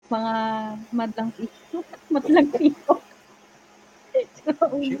mga madlang tito. Madlang tito.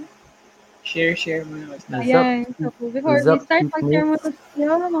 Share mo na. Ayan. So, before we start, mag-share mo to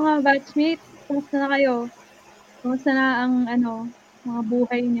kayo, mga batchmates. Kumusta na kayo? Kumusta na ang, mga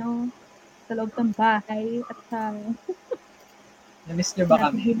buhay nyo sa loob ng bahay at sa Na-miss nyo ba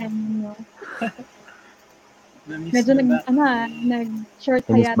kami? nyo? Na-miss Medyo nyo ba? nag-short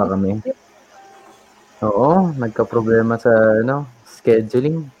Na-miss ba kami? Oo, nagka-problema sa,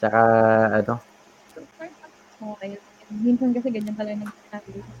 scheduling, tsaka, Okay. Minsan kasi ganyan talaga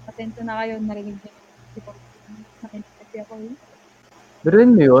nagsasabi. Pasensya na kayo, narinig niyo. Nakinig kasi ako eh.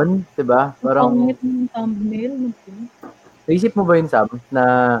 Biruin mo yun, diba? Parang, Pangit yung thumbnail. naisip mo ba yun, Sam, na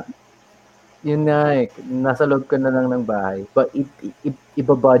yun nga nasa loob ka na lang ng bahay.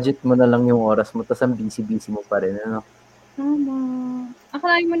 Iba-budget mo na lang yung oras mo, tapos ang busy-busy mo pa rin, ano? Tama.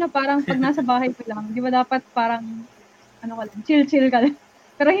 Akalain mo na parang pag nasa bahay ko lang, di ba dapat parang, chill-chill ka lang.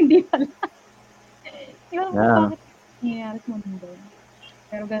 Pero hindi pala. Di ba bakit nangyayari sa mundo?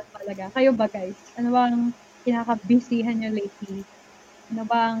 Pero ganun talaga. Kayo ba guys? Ano bang kinaka-busyhan nyo lately? Ano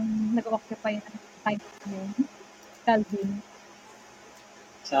bang nag-occupy ng time nyo? Calvin?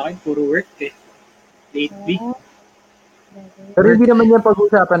 Sa akin, puro work eh. Lately. Pero hindi naman yan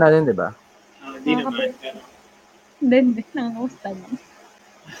pag-uusapan natin, di ba? Hindi naman. Hindi. Nangangusta lang.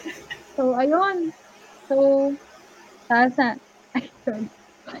 So, ayun. So, sasa. Ay, sorry.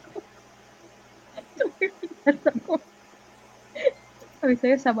 Sabi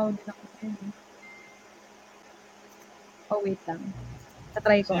sa'yo, sabaw din ako. Oh, wait lang.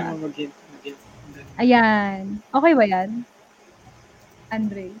 Tatry ko. Ayan. Okay ba yan?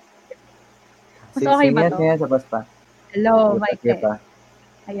 Andre? Mas okay ba to? Sige, sabas pa. Hello, mic test.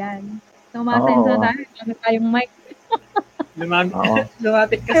 Ayan. So, masenso na tayo. Gamit tayong mic.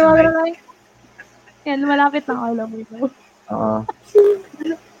 Lumapit ka sa mic. Yan, lumalapit na ako. Alam mo ito. Oo.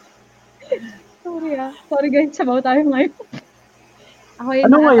 Sorry guys, sabaw tayo ngayon. Ako yun.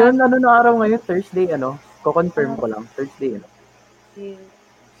 Ano ngayon? Ano na araw ngayon? Thursday, Ko-confirm ko lang. Thursday,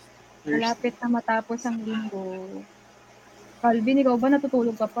 Malapit na matapos ang linggo. Calvin, ikaw ba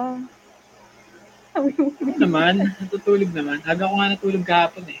natutulog ka pa? Naman, natutulog naman. Aga ko nga natulog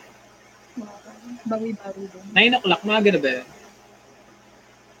kahapon eh. Bawi-bawi din. 9 o'clock, maaga na ba yun?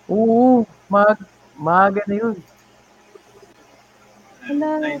 Oo, maaga na yun.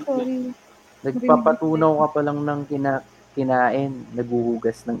 Sorry. Nagpapatunaw ka pa lang ng kinain,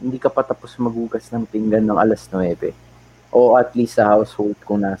 naghuhugas ng, hindi ka pa tapos maghugas ng pinggan ng 9:00. O at least sa household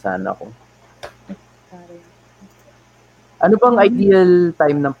kung nasaan ako. Ano bang ideal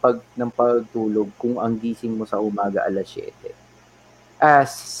time ng pagtulog kung ang gising mo sa umaga 7:00?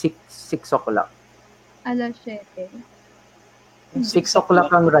 6 o'clock. 7:00. 6 o'clock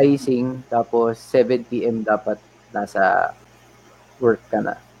ang rising, tapos 7 p.m. dapat nasa work ka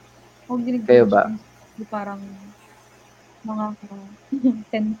na. Kayo ba? Parang mga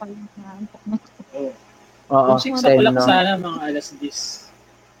 10 pa yung naantok na. Oo, kung 6 o'clock sana, mga 10:00.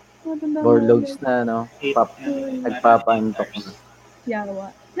 Warlogs na, nagpapantok na. Yawa.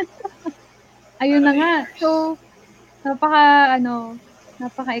 Ayun na nga. So,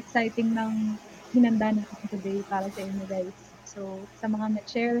 napaka-exciting ng hinanda natin today para sa inyo guys. So, sa mga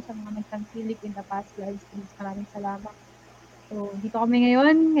nag-share, sa mga nagtangkilik in the past live streams, maraming salamat. So, dito kami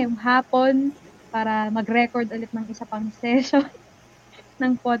ngayong hapon, para mag-record ulit ng isa pang session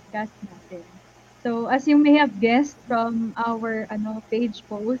ng podcast natin. So, as you may have guessed from our page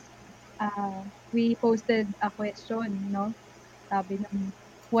post, we posted a question, Sabi ng,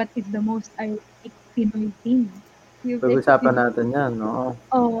 what is the most ironic Pinoy thing? Pag-usapan natin yan, no?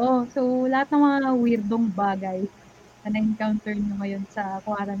 Oo. So, lahat ng mga weirdong bagay na na-encounter nyo ngayon sa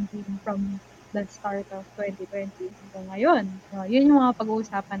quarantine from the start of 2020 hanggang ngayon. Yun yung mga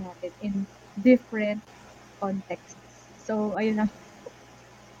pag-uusapan natin in different contexts. So, ayun lang.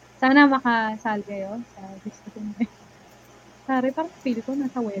 Sana makasali kayo sa discussion na yun. Sorry, parang feel ko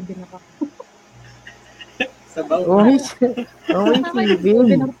nasa webinar ako. Sabaw.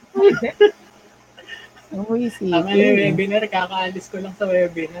 Ang webinar, kakaalis ko lang sa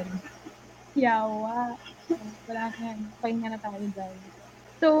webinar. Yawa. Wala na yan. Pahinga na tayo dyan.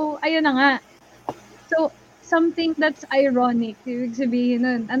 So, ayun na nga. So, something that's ironic. Ibig sabihin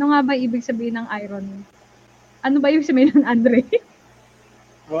nun. Ano nga ba ibig sabihin ng irony? Ano ba ibig sabihin ng Andre?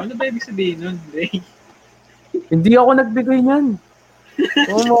 Ano ba ibig sabihin nun, Andre? Hindi ako nagbigay niyan.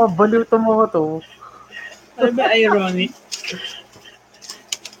 Mga baluto mo ko to. Ano ba ironic?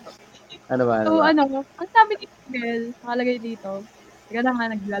 Ano ba? So, ang sabi ni Google, nakalagay dito, teka na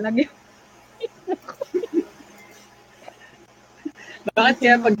nga, naglalagay. Bakit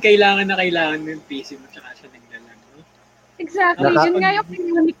kaya pag kailangan mo yung PC mo, tsaka siya naglalagay? Exactly. Yun nga yung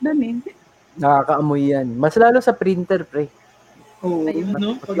pinunic doon eh. Nakakaamoy yan. Mas lalo sa printer, pre. Oo, Ayun.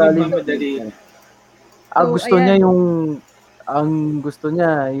 no? Pag Mas lalo nagmamadali. So, gusto ayan.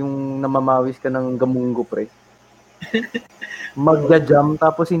 niya yung namamawis ka ng gamunggo, pre. Magja-jam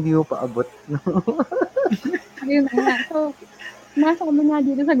tapos hindi mo pa abot. Ayun na nga. So, nasa ko na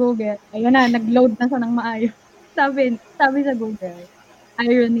dito sa Google. Ayun na, nag-load na siya ng maayos. Sabi sa Google,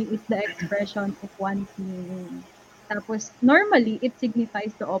 irony is the expression of one's meaning. Tapos, normally, it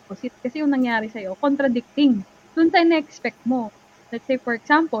signifies the opposite. Kasi yung nangyari sa'yo, contradicting. Dun sa na-expect mo. Let's say, for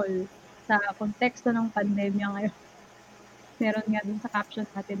example, sa konteksto ng pandemya ngayon, meron nga dun sa caption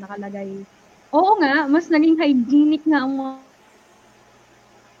natin nakalagay, oo nga, mas naging hygienic nga ang mga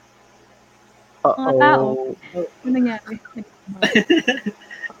tao. Ano nangyari?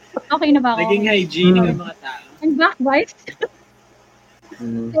 Okay na ba ako? Naging hygienic ang mga tao. I'm back, guys.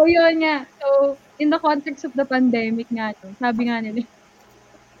 So, yun nga. So, in the context of the pandemic nga, sabi nga nila,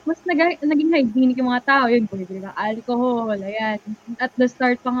 mas naging hygienic yung mga tao. Yun, bumibili ng alcohol, ayan. At the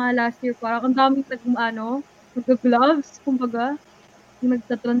start pa nga last year, parang ang daming mag-gloves, kumbaga. Yung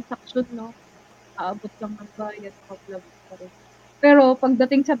nagta-transaction, no? Aabot lang ng bayad, mag-gloves pa rin. Pero,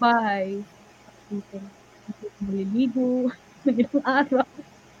 pagdating sa bahay, maliligo, ng ilang araw.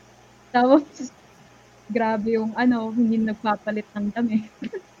 Tapos, grabe yung hindi nagpapalit ng damit.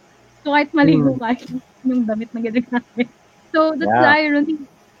 So, kahit maligo ka, yung damit na galing namin. So, that's the irony.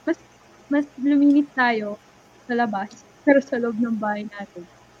 Mas luminis tayo sa labas, pero sa loob ng bahay natin.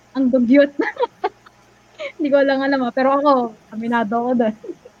 Ang dugyot. Hindi ko lang alam pero ako, aminado ako doon.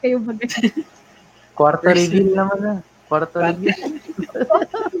 Kayo ba ganyan? Quarter reveal naman na. Quarter reveal.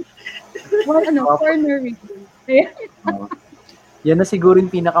 Corner reveal. Yan na siguro yung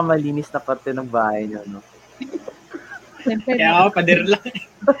pinakamalinis na parte ng bahay niyo, no? Kaya ako, pader lang.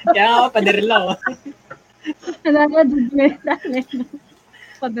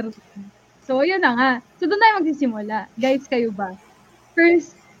 Pader. So, yun na nga. So, doon tayo magsisimula. Guys, kayo ba?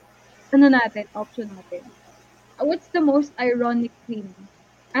 First, option natin. What's the most ironic thing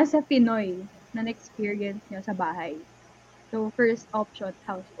as a Pinoy na na-experience nyo sa bahay? So, first option,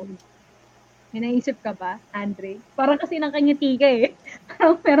 household. May naisip ka ba, Andre? Parang kasi nakangiti ka eh.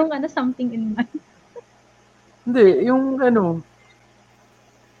 Parang meron ka na something in mind. Hindi, yung ano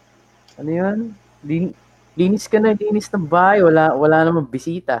yun? Linis ka na, linis ng bahay. Wala namang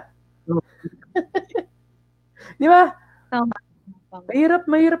bisita. Di ba? Tama.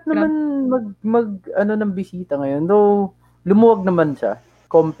 Mahirap naman ng bisita ngayon. Though, lumuwag naman siya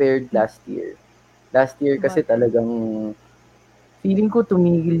compared last year. Last year kasi talagang feeling ko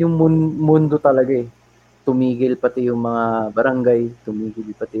tumigil yung mundo talaga eh. Tumigil pati yung mga barangay,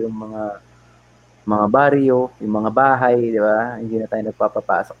 tumigil pati yung mga baryo, yung mga bahay, di ba? Hindi na tayo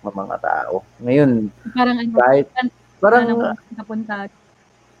nagpapapasok ng mga tao. Ngayon,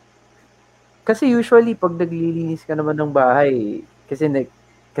 kasi usually pag naglilinis ka naman ng bahay,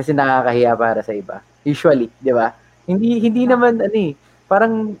 kasi nakakahiya para sa iba. Usually, di ba? Hindi naman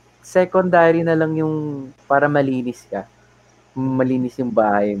parang secondary na lang yung para malinis ka. Malinis yung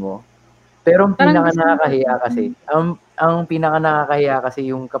bahay mo. Pero ang pinaka nakakahiya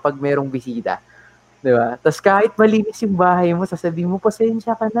kasi yung kapag merong bisita, 'di ba? Tapos kahit malinis yung bahay mo, sasabihin mo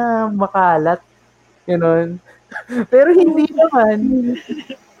pasensya ka na, makalat. Ganoon. Pero hindi naman.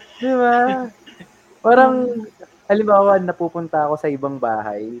 'Di ba? Parang halimbawa napupunta ako sa ibang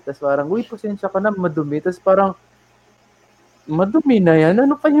bahay, tapos parang uy, pasensya ka na, madumi. Tapos parang madumi na yan.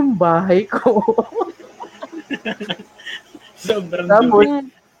 Ano pa yung bahay ko? Sobrang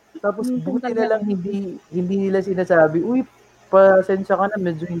dumi. Tapos buti na lang hindi nila sinasabi, uy, pasensya ka na,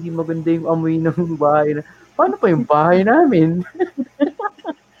 medyo hindi maganda yung amoy ng bahay na. Paano pa yung bahay namin?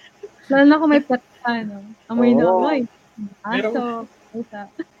 Lalo na kung may amoy na amoy.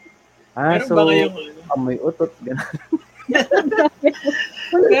 Meron ba kayong amoy utot, gano'n.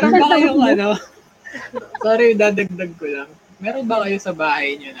 Meron ba kayong sorry, dadagdag ko lang. Meron ba kayo sa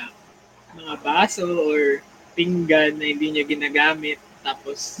bahay niyo na mga baso or pinggan na hindi niyo ginagamit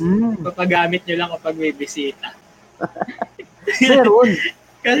tapos papagamit niyo lang kapag may bisita? Meron.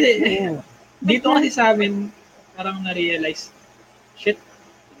 Kasi dito kasi sa amin parang na-realize, shit,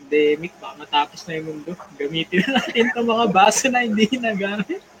 pandemic, baka matapos na yung mundo. Gamitin na natin itong mga baso na hindi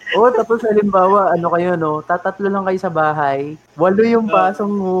ginagamit. Tapos halimbawa, kayo, no? Tatatlo lang kayo sa bahay. 8 yung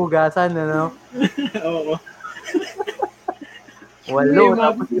basong hugasan, Oo. 8,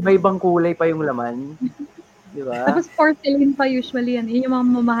 tapos iba-ibang kulay pa yung laman. Di ba? Tapos porcelain pa usually yan. Yun yung mga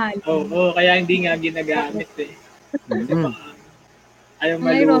mamahal. Oo, kaya hindi nga ginagamit eh. Ayaw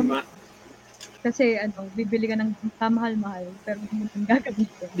maluma. Kasi bibili ka ng kamahal-mahal pero hindi mo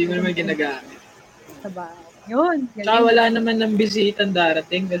gagamitin. Hindi mo naman ginagamit. Sa bahay. Yun. Tsaka wala naman ng bisitang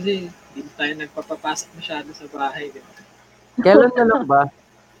darating kasi hindi tayo nagpapapasok masyado sa bahay. Di ba?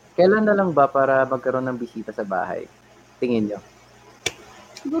 Kailan na lang ba para magkaroon ng bisita sa bahay? Tingin nyo?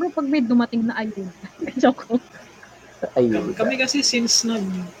 Siguro pag may dumating na ayun. Joke. Ayun. Kami kasi since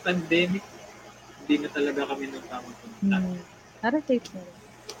nag-pandemic, hindi na talaga kami nagpapapunta. Para safe na rin.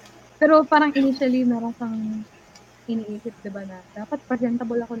 Pero parang initially, meron kang iniisip, diba na, dapat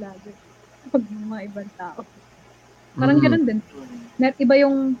presentable ako lagi. Pag mga ibang tao. Parang ganun din. Iba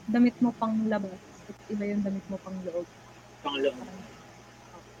yung damit mo pang labas. Iba yung damit mo pang loob. Pang loob.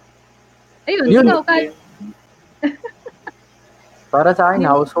 Ayun, ikaw, Kyle. Para sa akin,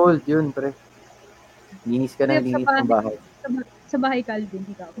 household yun, pre. Linis ka ng linis ng bahay. Sa bahay, Calvin,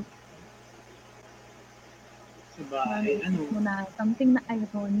 ikaw. Sa bahay, ano? Na something na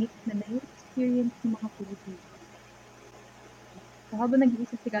ironic na na-experience ng mga Pilipino. So, habang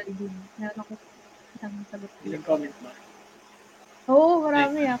nag-iisip si Calvin, meron ako isang sagot. Ilang comment ba? Oo,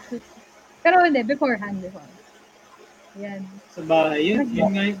 marami actually. Pero hindi, beforehand. Yan. Sa bahay, yun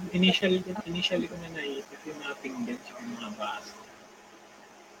nga yung initially ko na naisip yung mga pinggan at yung mga baso.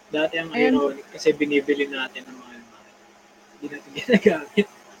 Dati ang ironic kasi binibili natin ng mga hindi natin ginagamit.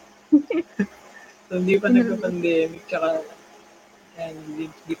 So, hindi pa nagka-pandemic, tsaka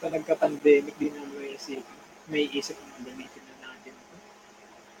hindi pa nagka-pandemic, di na may isip na gamitin na natin.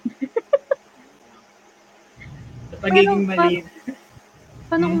 Sa pagiging mali.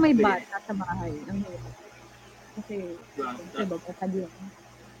 Paano kung may bata sa bahay? Ang hirap. Kasi, babasag yun.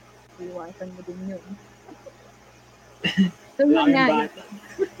 Iwasan mo din yun. So, yun nga. Bata.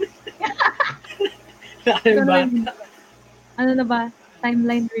 Ano na ba?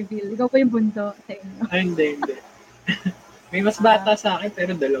 Timeline reveal. Ikaw pa yung bunso sa inyo. Ay, hindi. May mas bata sa akin,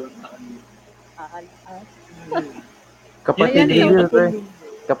 pero 2 taon. Kapatid reveal, pre.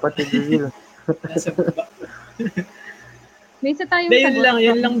 Kapatid reveal. Nasa baba. May isa tayong sagot.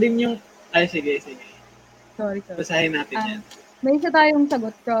 Yun lang din yung... Ay, sige. Sorry. Basahin natin yan. May isa tayong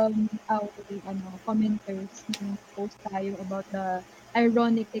sagot from our commenters na post tayo about the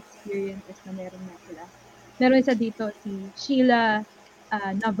ironic experiences na meron na sila. Meron isa dito, si Sheila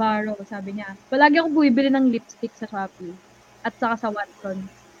Navarro, sabi niya, palagi akong bumibili ng lipstick sa Shopee at saka sa Watson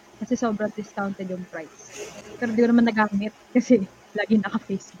kasi sobrang discounted yung price. Pero di ko naman nagamit kasi lagi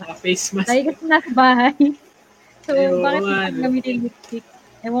naka-face mask. Naka-face mask. Lagi kasi nasa bahay. So, bakit hindi gamitin yung lipstick?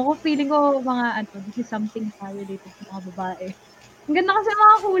 Ewan ko, feeling ko this is something related sa mga babae. Ang ganda kasi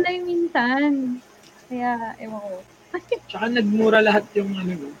mga kulay minsan. Kaya, ewan ko. Tsaka nagmura lahat yung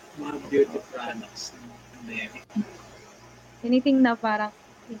mga beauty products. Anything na parang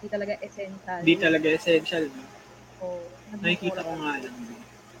hindi talaga essential. Hindi talaga essential, no? Oo. Nakikita ko nga lang.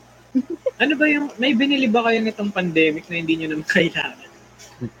 Ano ba yung, may binili ba kayo nitong pandemic na hindi nyo naman kailangan?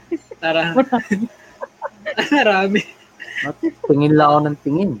 Marami. Tingin lang ako ng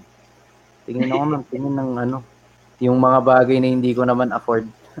tingin. Tingin ako ng tingin ng yung mga bagay na hindi ko naman afford.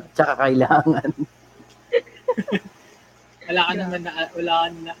 Tsaka kailangan. Wala ka naman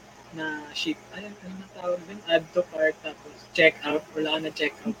na ship. Ano na tawag din? Add to cart tapos check out. Wala ka na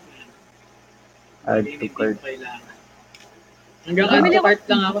check out. Add to cart. Kailangan. Hanggang add to cart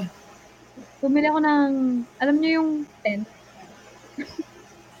lang ako. Bumili ako ng, alam niyo yung tent?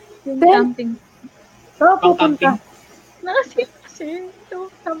 Yung camping. Pang-camping? Kasi.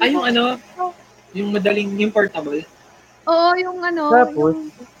 Ay, yung yung madaling, yung portable? Oo, yung Tapos? yung,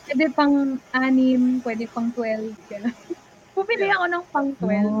 pwede pang 6, pwede pang 12. Gano'n. Bumili ako ng pang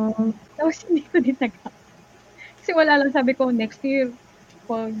 12. Tapos hindi ko din kasi wala lang, sabi ko, next year,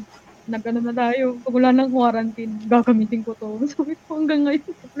 pag nag-ano na tayo, pag wala ng quarantine, gagamitin ko to. Sabi ko, hanggang ngayon,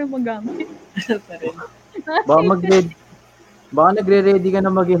 hindi ko na magamit. Baka nagre-ready ka na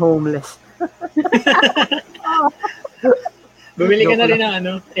maging homeless. Bumili ka na rin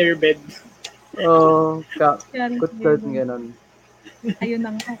ng airbed. Kutkot gano'n. Ayun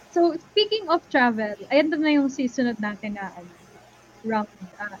na nga. So, speaking of travel, ayan na yung seasonod natin na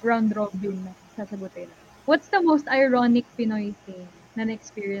round robin na sasagutin. What's the most ironic Pinoy thing na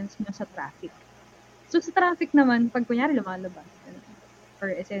na-experience mo sa traffic? So, sa traffic naman, pag kunyari lumalabas,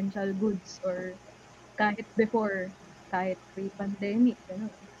 or essential goods, or kahit before, kahit pre-pandemic,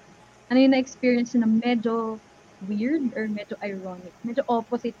 ano yung na-experience na medyo weird or medyo ironic? Medyo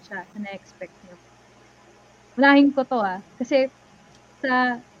opposite siya sa na-expect nyo. Unahin ko to kasi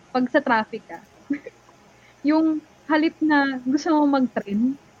pag sa traffic yung halip na gusto mo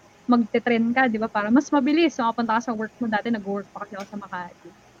magte-tren ka, di ba? Para mas mabilis. So, kapunta ka sa work mo. Dati nag-work pa kasi ako sa Makati.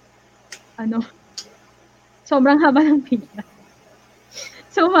 Sobrang haba ng pila.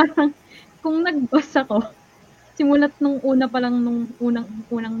 So, parang, kung nag-bus ako, simulat nung una pa lang, nung unang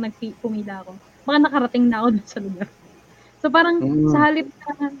pumila ako, baka nakarating na ako dun sa lugar. So parang sa halip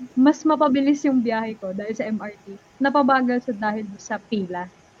na mas mapabilis yung biyahe ko dahil sa MRT, napabagal sa dahil sa pila.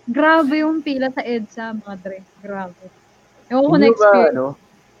 Grabe yung pila sa EDSA, mga dre. Grabe. Ewan ko na-experience.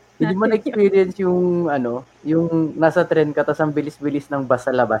 Hindi mo na-experience yung yung nasa tren ka tapos ang bilis-bilis ng bus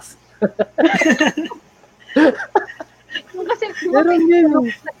sa labas. Kasi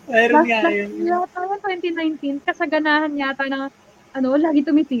Meron nga yun. Yata 2019, kasaganahan yata na lagi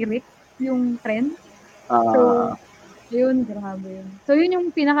tumitirik yung tren. So, yun, grabe yun. So, yun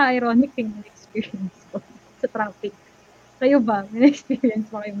yung pinaka-ironic thing na experience ko sa traffic. Kayo ba? May experience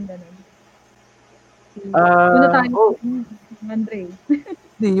ba kayong ganun? Andre.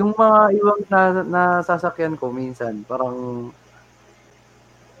 Hindi, yung mga ibang nasasakyan ko minsan, parang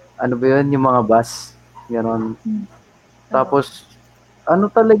ano ba yun, yung mga bus, gano'n. Tapos,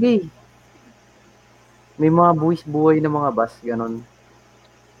 talaga may mga buwis-buhay na mga bus, gano'n.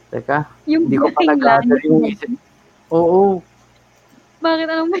 Teka, hindi ko pa nag-gather yung isip. Oo. Bakit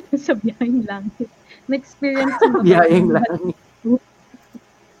anong may sa biyaheng langit? Na-experience mo ba? Biyaheng langit.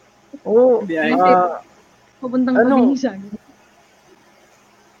 Oo. Papuntang probinsya.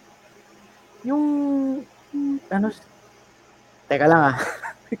 Yung, teka lang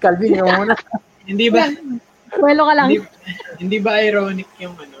Calvin, yung muna. Hindi ba? Kwelo ka lang. Hindi ba ironic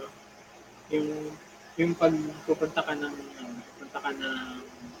yung yung pag pupunta ka ng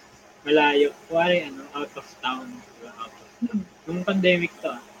malayo, kuwari out of town. Nung pandemic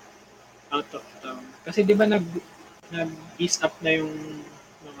to, out of town. Kasi di ba nag-ease up na yung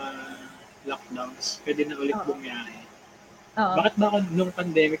mga lockdowns, pwede na ulit bumiyahe. Bakit ba nung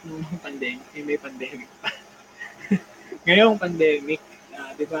pandemic, may pandemic pa? Ngayong pandemic,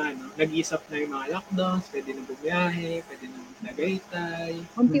 di ba, nag-ease up na yung mga lockdowns, pwede na bumiyahe, pwede na Tagaytay.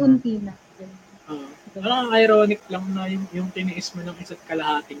 Unti-unti na. Parang ironic lang na yung tiniis mo ng isa't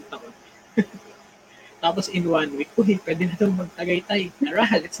kalahating taon. Tapos in 1 week, pwede na itong mag-Tagaytay. Tara,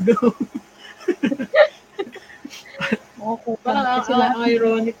 let's go! Parang ang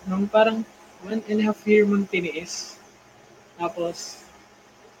ironic nung parang 1.5 year mong tiniis. Tapos,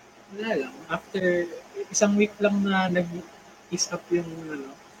 wala lang. After isang week lang na nag-ease up yung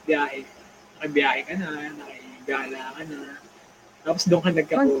biyahe. Nakabiyahe ka na, nakigala ka na. Tapos doon ka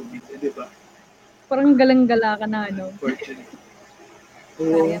nagka-COVID, di ba? Parang galang-gala ka na, Unfortunately.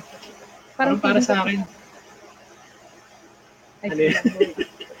 Oo. Parang para sa akin.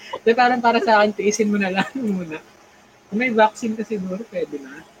 Parang para sa akin, tiisin mo na lang muna. Kung may vaccine ka siguro, pwede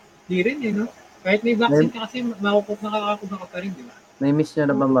na. Di rin Kahit may vaccine ka kasi, makakakuha ka pa rin, di ba? May miss nyo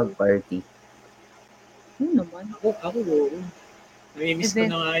naman mag-party? Naman. Ako, oo. Namimiss ko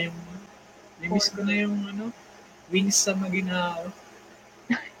na nga yung, wings sa Maginao.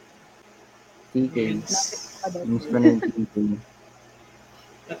 TK. Miss ko na yung TK.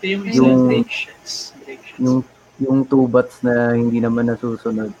 Pati yung isang break shots. Yung 2 bats na hindi naman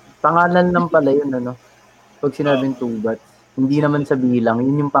nasusunod. Pangalan lang pala yun, Pag sinabing 2 bats, hindi naman sa bilang.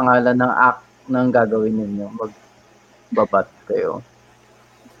 Yun yung pangalan ng act ng gagawin ninyo. Magbabat kayo.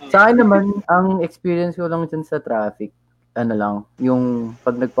 Sa akin naman, ang experience ko lang dyan sa traffic, yung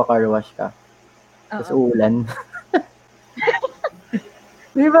pag nagpa-car wash ka, tapos ulan.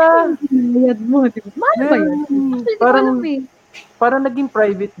 Di ba? Mahal ba yun? Parang naging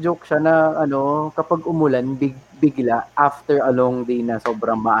private joke siya na kapag umulan, bigla, after a long day na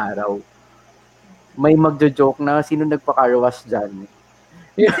sobrang maaraw, may magjo-joke na sino nagpa-car wash dyan.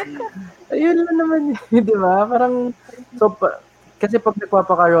 Ayun lang naman yun, di ba? Parang, kasi pag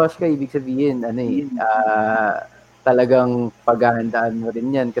nagpapa-car wash ka, ibig sabihin, talagang paghahandaan mo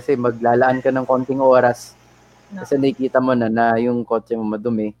rin yan. Kasi maglalaan ka ng konting oras. Kasi nakikita mo na yung kotse mo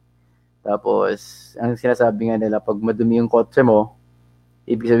madumi. Tapos, ang sinasabi nga nila, pag madumi yung kotse mo,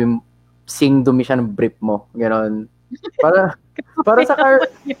 ibig sabihin, dumi siya ng brief mo. Ganon. Para sa car,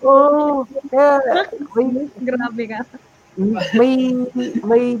 grabe ka.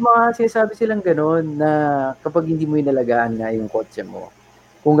 May mga sinasabi silang ganon na kapag hindi mo inalagaan nga yung kotse mo,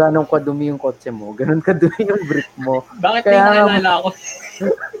 kung gano'ng kadumi yung kotse mo, gano'n kadumi yung brief mo. Bakit may naalala ako?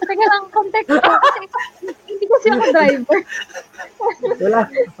 Teka lang, context ko. Kasi hindi kasi ako driver.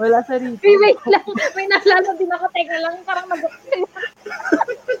 Wala sa rito. Wait lang. May naalala din ako. Teka lang, parang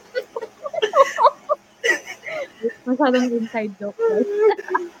masyadong inside joke.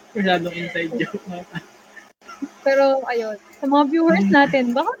 Masyadong inside joke. Pero, ayun. Sa mga viewers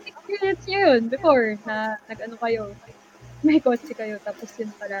natin, baka experience nyo yun before na nag-ano kayo, may kotse kayo, tapos yun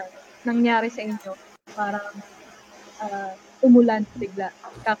pala, nangyari sa inyo, parang umulan bigla,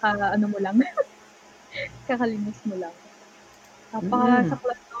 kakaano mo lang, kakalinis mo lang.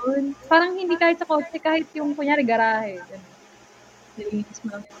 Napakasaklat nun. Parang hindi kahit sa kotse, kahit yung kunyari garahe. Nilinis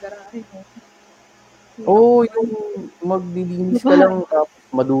mo lang yung garahe mo. Oo, yung maglilinis ka lang, tapos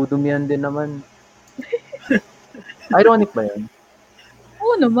madudumihan din naman. Ironic ba yun?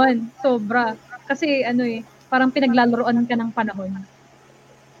 Oo naman, sobra. Kasi parang pinaglalaroan ka ng panahon.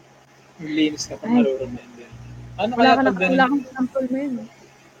 Linis ka pa marurunod din. Paano Wala kaya pag ganun? Wala kang sample mo yun.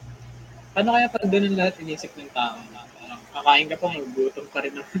 Paano kaya pag ganun lahat inisip ng tao na parang kakain ka pa, magugutom ka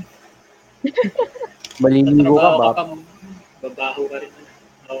rin naman. Maliligo ka ba? Babaho ka rin.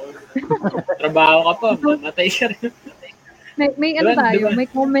 Oo. Trabaho ka pa, mamatay ka rin. May may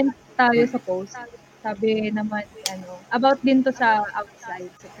comment tayo sa post. Sabi naman about din to sa outside,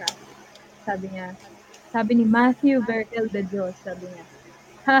 sa traffic. Sabi ni Matthew Bertel de Dios, sabi niya,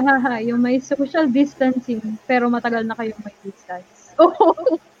 hahaha, yung may social distancing, pero matagal na kayong may distance.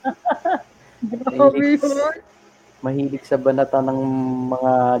 Oh! Grabe yun. Mahilig sa banata ng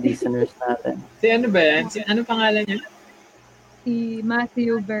mga listeners natin. Si ano ba yan? Ano pangalan niya? Si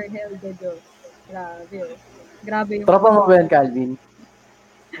Matthew Bertel de Dios. Grabe yung... Tropa mo ba yan, Calvin?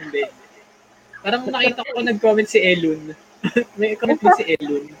 Hindi. Parang nakita ko nag-comment si Elun. May comment ba si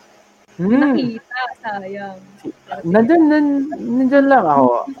Elun? Nakita, sayang. Nandyan lang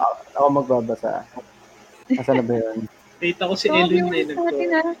ako. Ako magbabasa. Asa na ba yun? Nakita ko si Elun na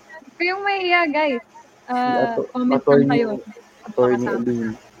nag-comment. Kayong mahiya, guys. Comment lang kayo. Attorney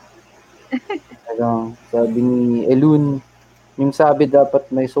Elun. Sabi ni Elun, yung sabi dapat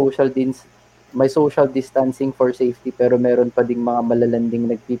may social distancing for safety, pero meron pa ding mga malalanding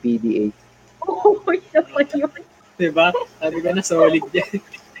nag-PPDA. Oo, yun. Diba? Sabi ko na solid yan.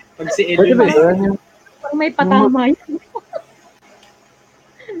 Pag si Elun. Pag may patama yun.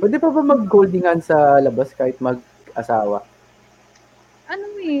 Pwede pa ba mag-holdingan sa labas kahit mag-asawa?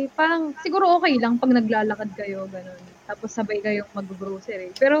 Parang siguro okay lang pag naglalakad kayo, gano'n. Tapos sabay kayong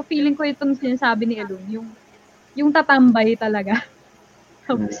mag-grocery. Pero feeling ko itong sinasabi ni Elun, yung tatambay talaga.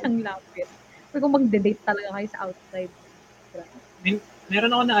 Tapos ang lapit. Pero kung magde-date talaga kayo sa outside.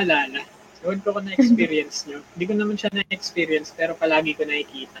 Meron ako naalala. Ewan ko na-experience nyo. Hindi ko naman siya na-experience, pero palagi ko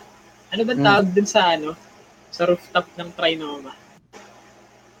nakikita. Ano ba tawag dun sa sa rooftop ng Trinoma?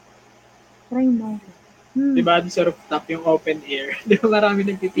 Trinoma. Diba dun sa rooftop, yung open air? Diba marami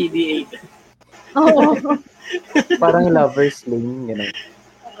nag-PDA? Oo. Parang lover's lane, gano'n.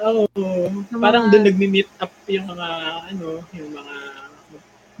 Oo. Parang dun nag-meet up yung mga, yung mga...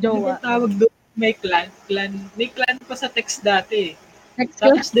 Jowa. Ano tawag doon? May clan. May clan pa sa text dati.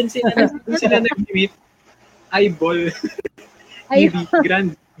 Tapos dun sila nag-meet. Eyeball. EV.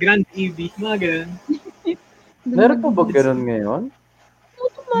 Grand EV. Mga ganun. Meron pa ba ganun ngayon?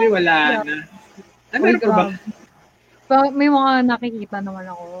 Hindi, wala na. Meron pa ba? May mga nakikita naman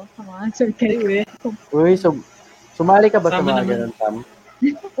ako sa mga circle. Uy, sumali ka ba sa mga ganun, Tam?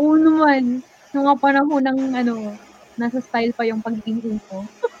 Oo naman. Nung nga panahon ng nasa style pa yung pagiging mo.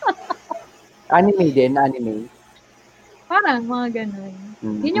 Anime. Parang mga ganun.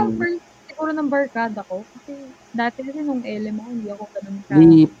 Yun yung first siguro ng barkada ko. Kasi dati kasi nung LM ako, hindi ako ganun ka.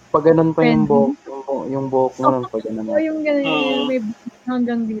 Di, pag ganun pa yung buhok mo, pag ganun. Yung ganun, may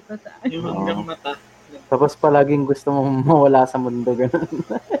hanggang dito sa... Yung hanggang mata. Tapos palaging gusto mong mawala sa mundo, ganun.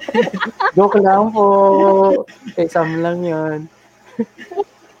 Joke lang po. Exam lang yun.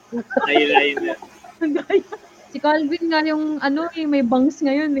 Eyeliner. Si Calvin nga yung may bangs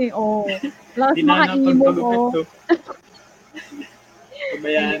ngayon eh. Plus di na maka-emo ko.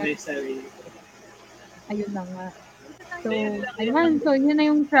 Pabayaan na yung sarili. Ayun na nga. So yun na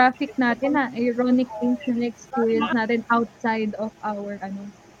yung traffic natin na ironic things na experience natin outside of our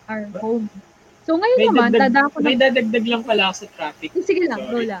home. So ngayon naman, may dadagdag lang pala sa traffic. Sige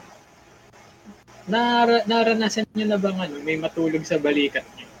lang, go lang. Naranasan nyo na bang may matulog sa balikat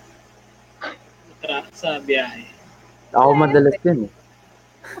nyo? Sa biyahe. Ako madalas yun eh.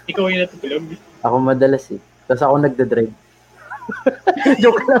 Ikaw yung natutulog? Ako madalas eh. Tapos ako nagdadrive.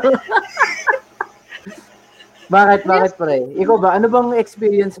 Joke lang. Bakit pre? Ikaw ba, ano bang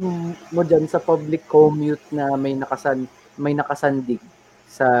experience mo dyan sa public commute na may nakasandig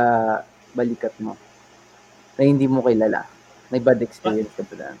sa balikat mo? Na hindi mo kilala? May bad experience ka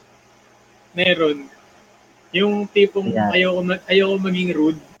ba dyan? Meron. Yung tipong ayoko maging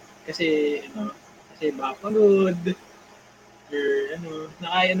rude kasi baka pagod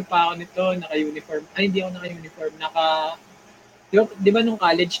or pa ako nito, naka-uniform. Ay, hindi ako naka-uniform. Di ba nung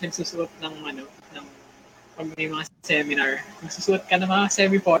college nagsusuot ng pag may mga seminar, nagsusuot ka ng mga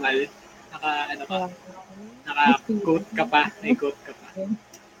semi-formal, naka-coat ka pa, may coat ka pa.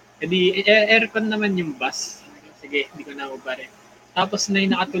 Hindi, aircon naman yung bus. Sige, hindi ko na ubarin. Tapos na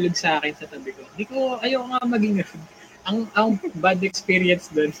nakatulog sa akin sa tabi ko. Ayoko nga maging rude. Ang bad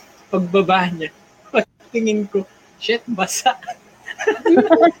experience doon, pagbaba niya, tingin ko, shit, basa.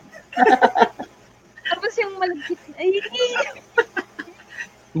 malagkit. Ay!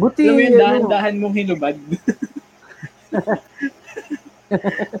 Buti, Alam mo yung dahan-dahan mong hinubad.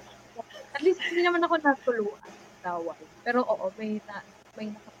 At least hindi naman ako natuluan. Tawag. Pero oo, may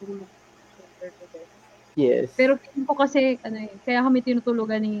nakatulog. Yes. Pero feeling ko kasi, kaya kami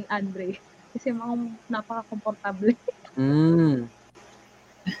tinutulugan ni Andre. Kasi mga napaka-komportable.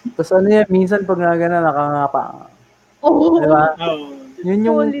 Tapos minsan pag nga gano'n, nakangapa. Oo. Diba? Oo. Yun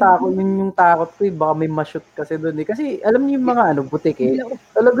yung takot ko eh. Baka may ma-shoot kasi doon eh. Kasi alam niyo yung mga butik eh.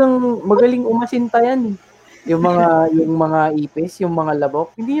 Talagang magaling umasinta yan eh. Yung mga ipis, yung mga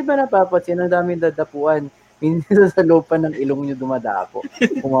labok. Hindi niyo ba napapansin? Ang daming dadapuan. Minsan sa loob pa ng ilong niyo dumadapo.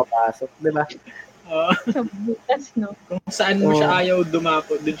 Pumapasok. Diba? Sa butas, no? Kung saan mo siya ayaw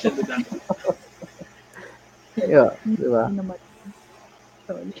dumapo, dun siya dudapo. Yeah, diba?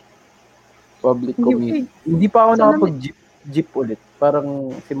 Sorry. Public community. Hindi pa ako nakapag-jeep ulit. Parang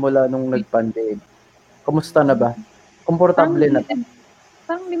simula nung nag-pandemic. Kamusta na ba? Komportable na ba?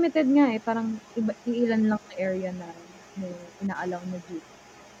 Parang limited nga eh. Parang iilan lang na area na ina-allow na jeep.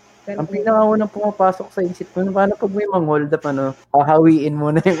 Pero ang pinakaunang pumapasok sa isip ko, paano pag may mga hold up, hahawiin mo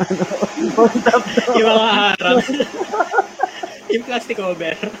na yung hold up. Yung mga harap. Yung plastic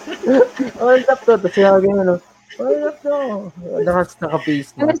cover. Hold up to. Tapos yung gano'n, hold up to.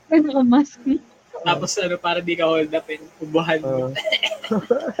 Naka-face mo. Tapos naka-mask. Tapos para di ka hold up, ubuhan mo.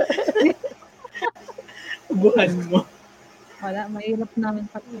 Ubuhan mo. Wala, mahirap namin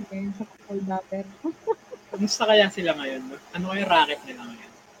pati ngayon sa hold upper. Kumusta kaya sila ngayon? Ano kaya racket nila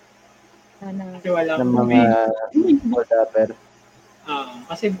ngayon? Kasi wala ng mga hold upper.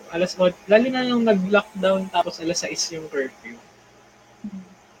 Kasi lalo na yung nag-lockdown tapos alas 6 yung curfew.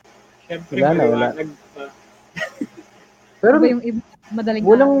 Siyempre, maliwanag pa. Pero yung madaling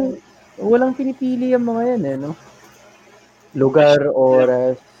walang pinipili yung mga yan eh, no? Lugar,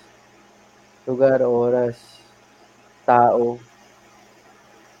 oras, tao.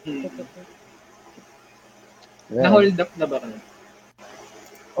 Na-hold up na ba kayo?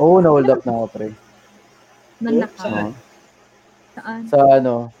 Oo, na-hold up na ako, pre. Saan? Sa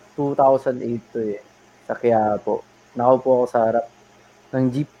 2008 to eh. Sa Quiapo. Nakaupo ako sa harap ng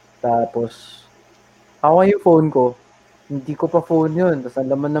jeep. Tapos, ako yung phone ko. Hindi ko pa phone yun. Tapos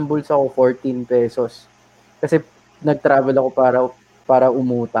ang laman ng bulsa ko, 14 pesos. Kasi nag-travel ako para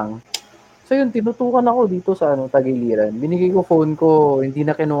umutang. So yun, tinutukan ako dito sa Tagiliran. Binigay ko phone ko, hindi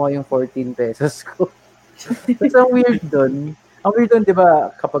na kinuha yung 14 pesos ko. Tapos ang weird doon, di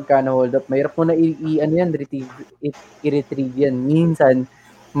ba, kapag ka na-hold up, mahirap mo na i-retrieve yan. Minsan,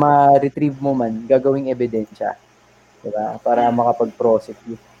 ma-retrieve mo man, gagawing ebidensya. Di ba? Para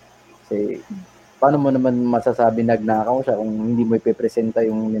makapag-prosecute. Kasi, paano mo naman masasabi nagnakaw siya kung hindi mo ipipresenta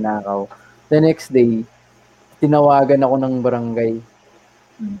yung ninakaw? The next day, tinawagan ako ng barangay.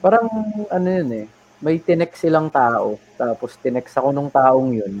 Parang, yun eh, may tinext silang tao. Tapos, tinext ako nung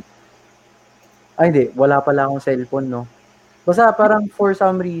taong yun. Ay, hindi. Wala pala akong cellphone, no? Basta parang for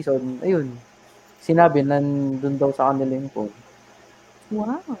some reason, ayun, sinabi, nandun daw sa kanila yung phone.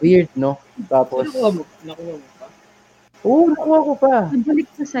 Wow. Weird, no? Tapos, nakuha mo pa? Oo, nakuha ko pa. Nagbalik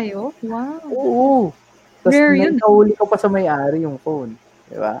na sa'yo? Wow. Oo. Tapos, nahuli ko pa sa may-ari yung phone.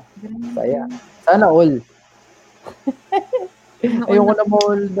 Diba? Saya. Sana all. Ayoko na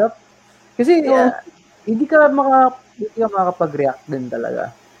ma-hold up. Kasi, hindi ka makapag-react din talaga.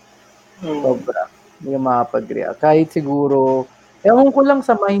 Sobra. Hindi ka makapag-react. Kahit siguro, ewan ko lang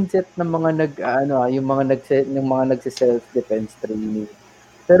sa mindset ng mga yung mga nagse-self-defense training.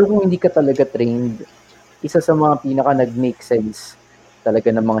 Pero kung hindi ka talaga trained, isa sa mga pinaka nag-make sense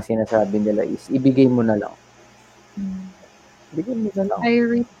talaga ng mga sinasabi nila is ibigay mo na lang. Ibigay mo na lang.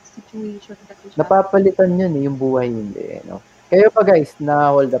 High-risk situation kasi siya. Napapalitan yun yung buhay hindi. No? Kayo pa guys,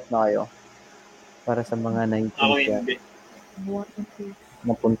 na-hold up na kayo? Para sa mga 19 Ako hindi.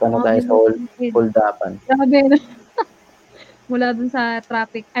 Napunta na tayo sa hold-upan. Grabe na. Mula dun sa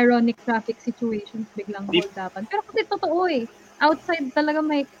ironic traffic situations, biglang hold-upan. Pero kasi totoo eh. Outside talaga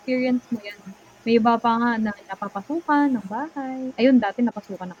may experience mo yan. May iba pa nga na napapasukan ng bahay. Ayun, dati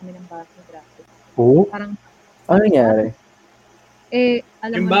napasukan na kami ng bahay. Grabe. Oo? Parang, ano nangyari?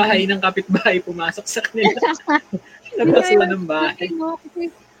 Alam yung bahay ng kapitbahay pumasok sa kanila. Nagpasukan ng bahay.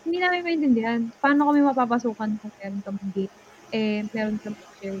 Kasi hindi namin maintindihan. Paano kami mapapasukan kung meron kami gate? Meron kami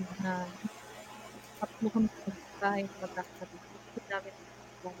shared na kapasukan kami sa bahay. Hindi namin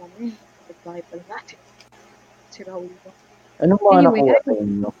bahay pala natin. Si Raul ba? Anong mga nakuha sa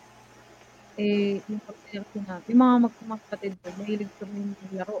inyo? Yung pagkakasya namin. Yung mga magkapatid ko, mahilig kami yung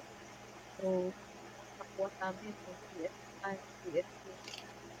laro. So, nakuha namin yung PS2.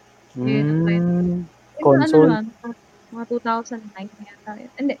 Console? Mga 2009 yata.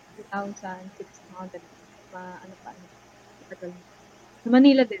 Hindi, 2006 mga ganun. matagal. Sa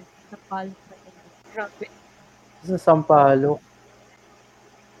Manila din, sa Palo. Grabe. Sa Sampaloc.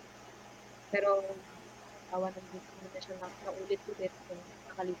 Pero, awa ng Diyos, hindi na siya naulit-ulit kung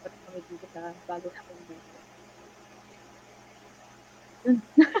nakalipat kami dito sa bago namin dito.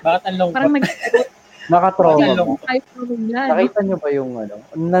 Bakit ang lungkot? Parang Nakatrauma. Nakita Nakita niyo ba yung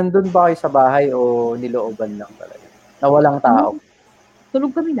nandun ba kayo sa bahay o nilooban lang talaga? Na walang tao?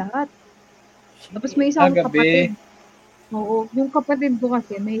 Tulog kami lahat. Tapos may isang kapatid. Oo, yung kapatid ko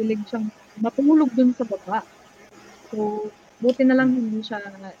kasi, mahilig siyang matulog dun sa baba. So, buti na lang hindi siya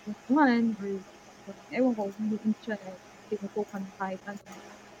nakuhan or ewan ko, hindi siya tinutukan kahit ano.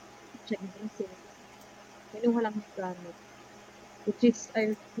 Siya ibig. Kinuha lang yung gamit. Which is,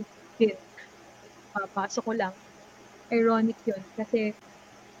 papasok ko lang. Ironic yun. Kasi,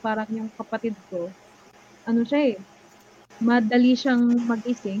 parang yung kapatid ko, madali siyang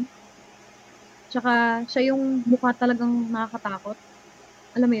magising. Tsaka, siya yung mukha talagang nakakatakot.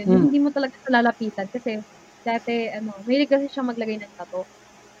 Alam mo yun, yung hindi mo talaga lalapitan. Kasi, dati, mahilig kasi siya maglagay ng tattoo.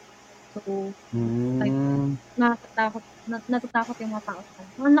 So, like, natatakot yung mga tao.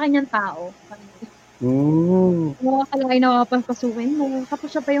 Ang laki niyang tao. Mukha ka lang ay nakapagpasukin mo.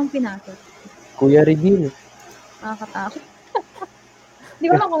 Tapos siya pa yung pinasok. Kuya Reveal. Nakakatakot. Hindi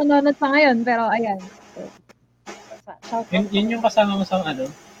ko lang kung nanonood pa ngayon, pero ayan. So, yun yung kasama mo sa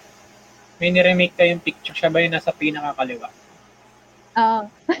may niremake kayong picture. Siya ba yung nasa pinakakaliwa?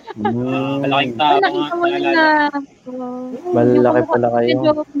 Malaking tao nga. Malaki pala kayo.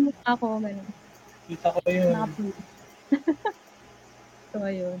 Medyo ako, gano'n. Kita ko yun. So,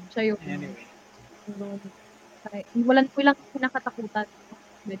 ayun. Siya yung anyway. Walang pinakatakutan.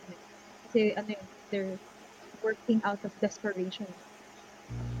 Kasi, they're working out of desperation.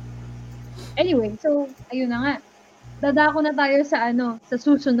 Anyway, so, ayun na nga. Dadako na tayo sa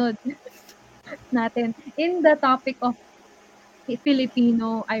susunod natin. In the topic of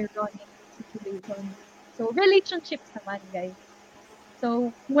Filipino ironic situation. So, relationships naman, guys.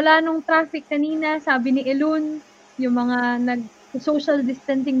 So, mula nung traffic kanina, sabi ni Elun, yung mga social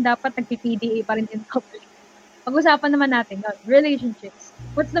distancing dapat nag-PDA pa rin in public. Pag-usapan naman natin, relationships.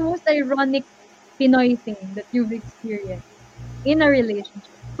 What's the most ironic Pinoy thing that you've experienced in a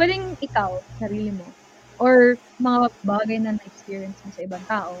relationship? Pwedeng ikaw, sarili mo, or mga bagay na na-experience mo sa ibang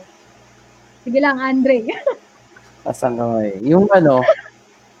tao. Sige lang, Andre. Asan ka ngayon? Yung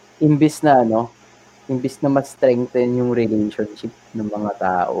imbis na ma-strengthen yung relationship ng mga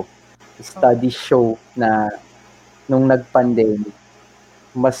tao, studies show na nung nag-pandemic,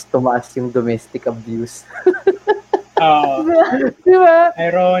 mas tumaas yung domestic abuse. Diba?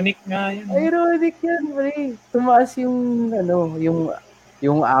 Ironic nga yun. Ironic yan, pre. Tumaas yung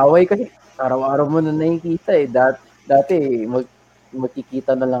yung away kasi araw-araw mo na nakikita eh. Dati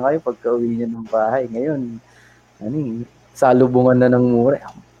magkikita na lang kayo pagka uwi niyo ng bahay. Ngayon, salubungan na ng mura.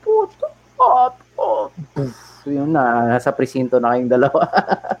 Puto. Yun na, nasa presinto na kayong dalawa.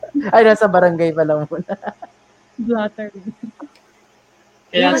 Ay, nasa barangay pa lang muna. Blatter.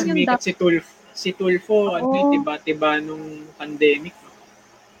 Kaya sumikat si Tulfo, tiba-tiba nung pandemic.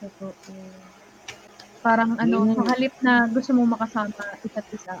 Parang sa halip na gusto mo makasama isa't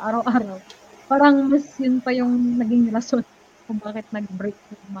isa, araw-araw. Parang mas yun pa yung naging rason kung bakit nag-break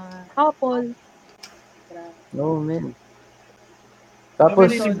yung mga couple. No, man.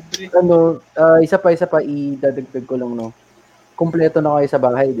 Tapos, isa pa, idadagdag ko lang, kumpleto na kayo sa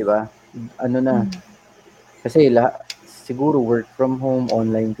bahay, di ba? Kasi siguro work from home,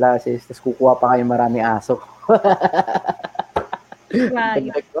 online classes, tapos kukuha pa kayo marami aso.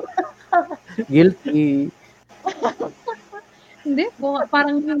 Guilty. Hindi,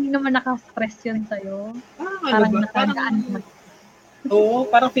 parang hindi naman naka-stress yun sa'yo. Parang nakagaan naman. Oo,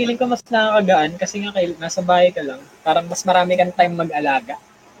 parang feeling ko mas nakakagaan kasi nga nasa bahay ka lang. Parang mas marami kang time mag-alaga.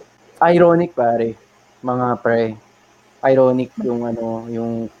 Ironic, pare. Mga pre. Ironic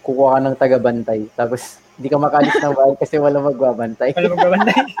yung kukuha ka ng taga-bantay. Tapos, hindi ka makalis ng bahay kasi wala magbabantay.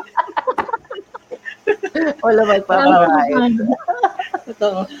 Wala magpapakain.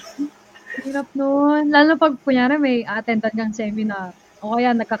 Totoo. Hirap nun. Lalo pag, kunyari, may attendant kang seminar. O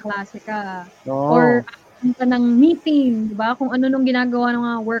kaya, nagkaklase ka. No. Or, ka ng meeting, di ba? Kung ano nung ginagawa ng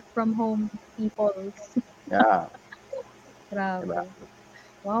mga work from home people. Yeah. Grabe. Diba?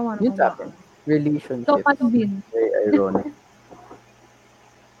 Wow, yun sa akin. Relationship. So, Patubin. Very ironic.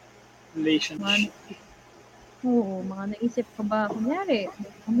 Relationship. Oo, mga naisip ka ba, kunyari,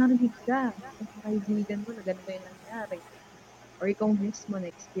 kung narinig ka, kung kaibigan mo na gano'n ba yung nangyari? Or ikaw mismo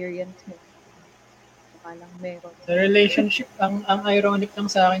na-experience mo. Lang meron. Sa relationship, ang ironic lang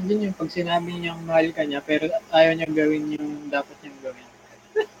sa akin din yung pag sinabi niyang mahal ka niya pero ayaw niyang gawin yung dapat niyang gawin.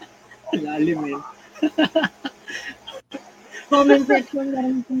 Lalim eh. Comment section na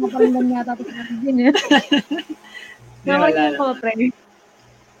rin kung mapalanggan yata ito sa din eh. Nakakita ko, pre.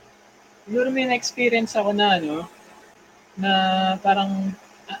 Siguro may na-experience ako na na parang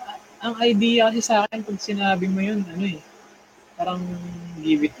ang idea kasi sa akin pag sinabi mo yun, parang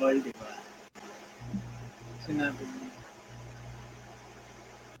give it all, di ba? Sinabi mo.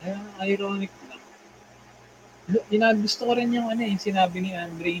 Ironic lang. Gusto ko rin yung sinabi ni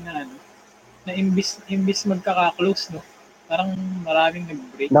Andre na imbis magkaka-close, no? Parang maraming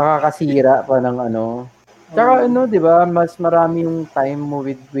nag-break. Nakakasira pa ng Tsaka di ba, mas marami yung time mo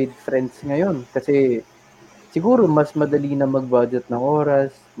with friends ngayon kasi siguro mas madali na mag-budget ng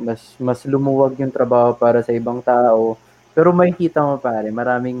oras, mas lumuwag yung trabaho para sa ibang tao. Pero makikita mo pare,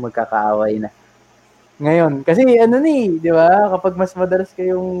 maraming magkakaaway na. Ngayon, kasi di ba, kapag mas madalas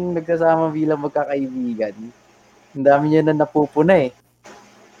kayong nagsasama bilang magkakaibigan, ang dami niya na napupuna eh.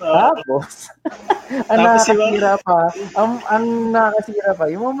 Tapos, ang nakakasira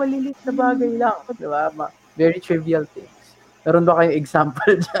pa, yung mga maliliit na bagay lang, di ba? Very trivial things. Meron ba kayong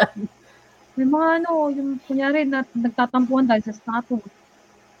example dyan? May mga yung kunyari na nagtatampuhan dahil sa status,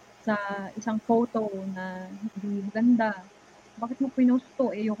 sa isang photo na hindi maganda. Bakit mo pinost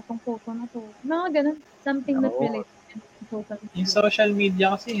to? Yung itong photo na to. Mga ganun. Something that relates to social media. Yung social media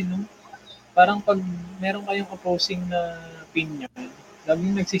kasi, parang pag meron kayong opposing na opinion,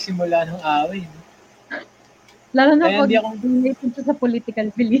 laging nagsisimula ng away. Lalo na pag related sa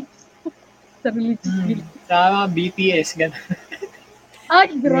political beliefs. Sa religious beliefs. Sa mga BTS, gano'n. Ay,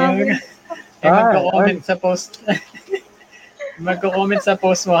 grabe. Magko-comment sa post. Magko-comment sa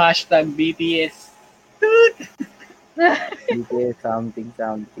post mo, #BTS. BTS something.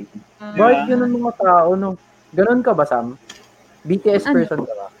 Bakit ganun mga tao, no? Ganun ka ba, Sam? BTS person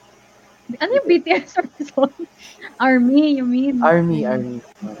ka ba? Ano yung BTS person? Army, you mean? Army.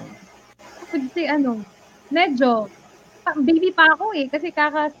 Kasi medyo, baby pa ako eh, kasi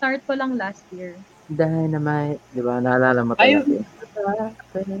kaka-start ko lang last year. Dynamite, di ba? Naalala mo talaga.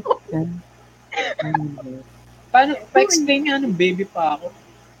 Paano, pa-explain nga baby pa ako?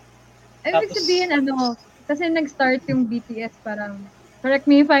 Ibig sabihin, kasi nag-start yung BTS parang, correct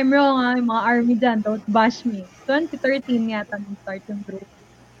me if I'm wrong yung mga army dyan, don't bash me. 2013 yata nag-start yung group.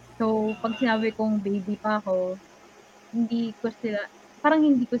 So, pag sinabi kong baby pa ako, hindi ko sila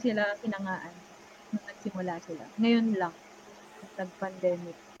kinangaan nung nagsimula sila. Ngayon lang,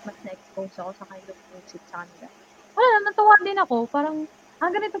 nag-pandemic, mas na-expose ako sa kind of music sa kanila. Natuwa din ako, parang,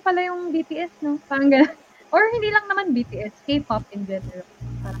 ganito pala yung BTS, no? Parang gano'n. Or hindi lang naman BTS, K-pop in general.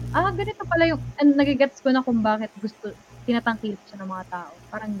 Parang, ganito pala yung, nagigets ko na kung bakit tinatangkilik siya ng mga tao.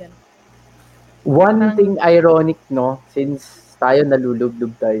 Parang gano'n. One thing ironic, no? Since tayo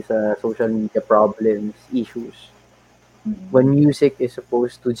nalulublob tayo sa social media problems, issues, when music is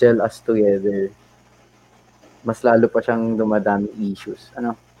supposed to gel us together, mas lalo pa siyang dumadami issues.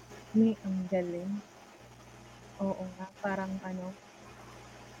 Ang galing. Oo nga, parang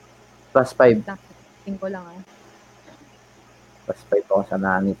 +5. Tingin ko lang +5 ako sa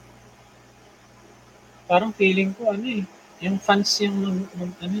nanit. Parang feeling ko yung fans yung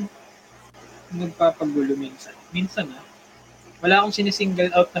nagpapagulo minsan. Minsan wala akong sinisingle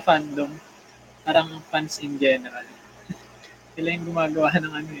out na fandom. Parang fans in general. Sila yung gumagawa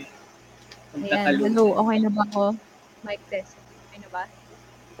ng Ayan, hello, okay na ba ako? Mic test. Okay na ba?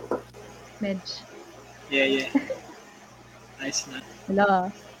 Medj. Yeah. Nice na.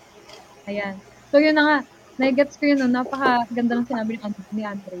 Hello. Ayan. So yun na nga. Nagets ko yun, napakaganda ng sinabi ni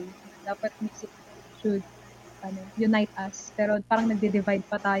Andre. Dapat music should unite us. Pero parang nagde-divide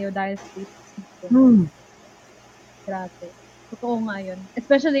pa tayo dahil sa taste. Grabe. Totoo nga yun.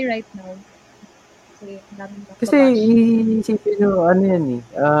 Especially right now. Kasi isipin nyo,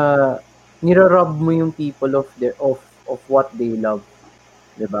 niro-rob mo yung people of what they love.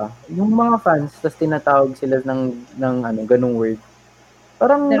 'Di ba? Yung mga fans, tas tinatawag sila ng ganung word.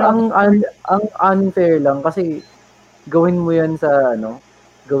 Parang ang unfair lang kasi gawin mo 'yan sa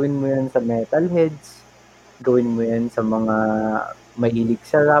metalheads, gawin mo 'yan sa mga mahilig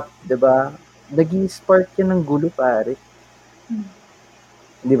sa rap, 'di ba? Nag-i-spark 'yan ng gulo, pare.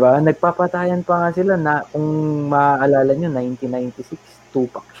 'Di ba? Nagpapatayan pa nga sila na kung maaalala nyo 1996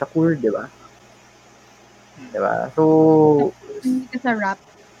 Tupac Shakur, 'di ba? 'Di ba? So hindi ka sa rap,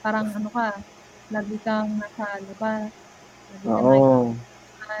 parang lagi kang nasa labas. Oo.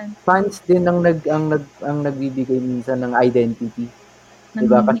 Fans din ang nagbibigay minsan ng identity. 'Di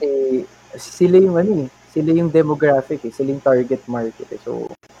ba? Kasi sila yung demographic sila yung target market So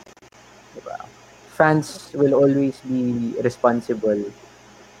 'di ba? Fans will always be responsible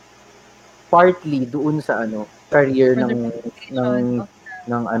partly doon sa career ng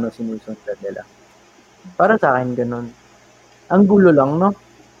sinusundan nila. Para sa akin, ganun. Ang gulo lang, no?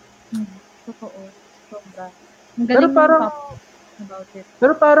 Totoo. Sobra. Ang galing about it.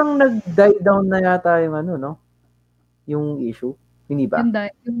 Pero parang nag-die down na yata yung ano, no? Yung issue. Hindi ba?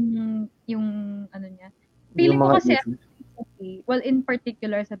 Yung ano niya. Feeling ko kasi, well, in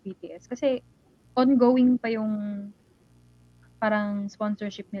particular sa BTS, kasi ongoing pa yung parang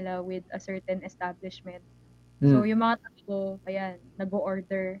sponsorship nila with a certain establishment. So, yung mga tao, ayan,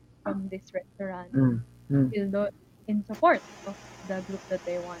 nag-order from this restaurant still in support of the group that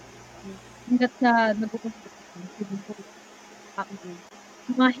they want. Hanggat na nag-uusap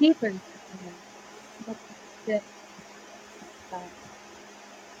mga haters.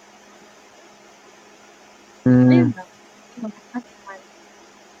 Ayun na.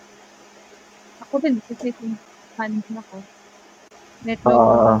 Ako din, kasi kung fan din ako,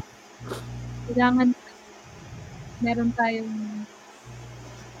 kailangan meron tayong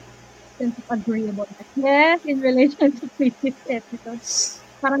sense of agreeableness. Yes, in relation to previous episodes.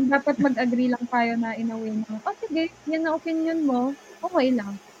 Parang dapat mag-agree lang tayo na in a way na, sige, yan na opinion mo, okay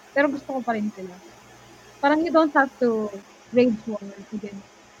lang. Pero gusto ko pa rin sila. Parang you don't have to rage war against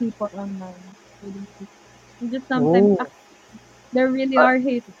people online. You just sometimes, there really are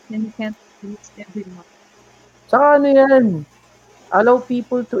haters and you can't please everyone. Saka ano yan, allow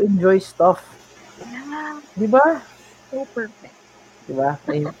people to enjoy stuff. Yeah. Diba? So perfect. Diba?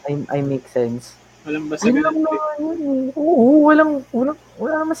 I make sense. Walang basagan. Oo, wala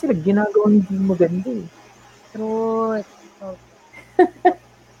naman sila ginagawa hindi maganda eh. True.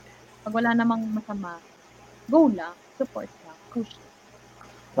 Pag wala namang masama, go lang, support lang, push.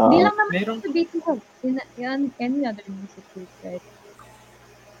 Hindi lang naman sa BTS. In any other music group, right?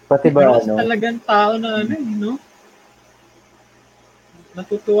 Pati ba ano? Talagang tao na no?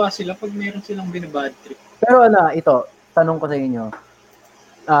 Natutuwa sila pag meron silang binabad trip. Pero ito, tanong ko sa inyo.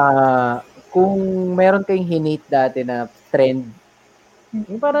 Kung meron kayong hinate dati na trend,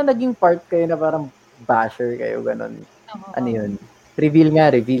 yung parang naging part kayo na parang basher kayo, ganun. Ano yun?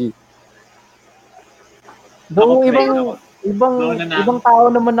 Reveal. Though ibang tao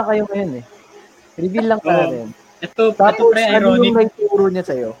naman na kayo ngayon eh. Reveal lang pa rin. Ito pre, ano yung naituro niya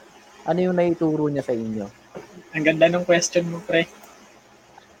sa'yo? Ano yung naituro niya sa inyo? Ang ganda ng question mo, pre.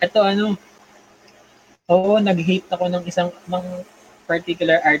 Ito nag-hate ako ng ng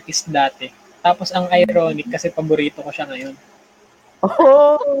particular artist dati. Tapos ang ironic kasi paborito ko siya ngayon.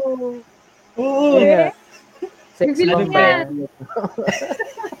 Yeah. Sex Reveal ba?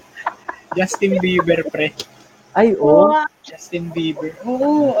 Justin Bieber, pre. Ay, Justin Bieber.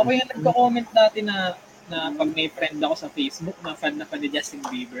 Ako yung nagko-comment dati na pag may friend ako sa Facebook na fan ni Justin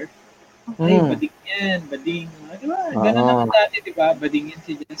Bieber. Ay, bading. Diba? Ganun naman dati, diba? Bading yan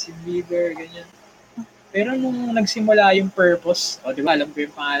si Justin Bieber, ganyan. Pero nung nagsimula yung Purpose, diba, alam ko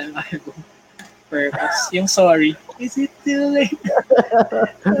yung pangalan ng album. Purpose, yung Sorry. Is it too late?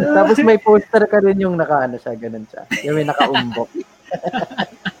 Tapos may poster ka rin yung nakaano siya, ganun siya. Yung may nakaumbok.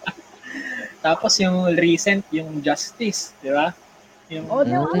 Tapos yung recent, yung Justice, di ba? Yung,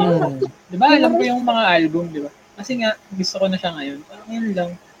 di ba, alam ko yung mga album, di ba? Kasi nga, gusto ko na siya ngayon. Parang yun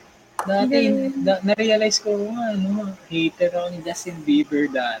lang. Dati, na-realize ko, hater ako ni Justin Bieber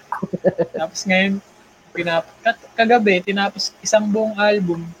dati. Tapos ngayon, kagabi, tinapos isang buong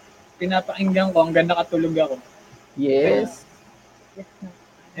album, pinapakinggan ko, hanggang nakatulog ako. Yes.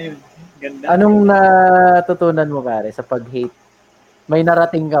 Ayun, ganda. Anong natutunan mo, pare, sa pag-hate? May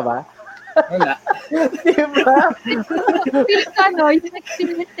narating ka ba? Wala. Diba? Yung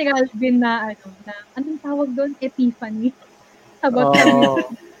experience ni Calvin na anong tawag doon? Epiphany. About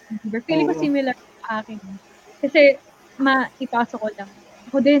feeling ko similar sa akin. Kasi, ipasok ko lang.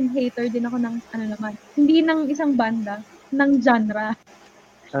 Ako din, hater din ako ng, naman, hindi ng isang banda, ng genre.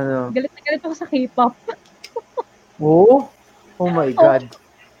 Galit na galit ako sa K-pop. Oh my God.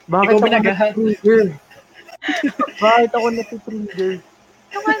 Bakit ako na-trigger? Bakit ako na-trigger?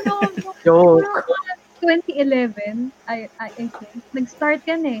 Joke. 2011, I think, nag-start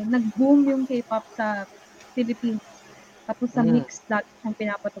yan eh. Nag-boom yung K-pop sa Philippines. Tapos sa mix lagi siyang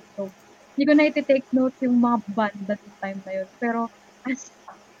pinapatugtog. Hindi ko na iti-take note yung mga banda sa time na yun. Pero as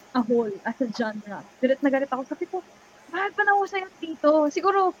a whole, as a genre, galit na galit ako. Sabi ko, bakit pa nausay yung dito?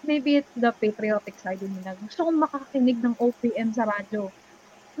 Siguro, maybe it's the patriotic side din nila. Gusto kong makakinig ng OPM sa radyo.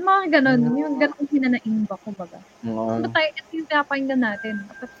 Mga ganon, yung ganon hinanaimba, kumbaga. Ito yung pinapakinggan natin.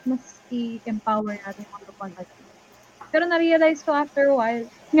 Dapat mas i-empower natin ang kapag. Pero na-realize ko after a while,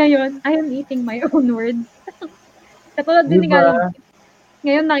 ngayon, I am eating my own words. Katulad din ni Galvin.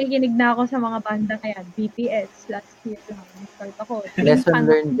 Ngayon, nakikinig na ako sa mga banda kaya BTS. Last year lang, start ako. Lesson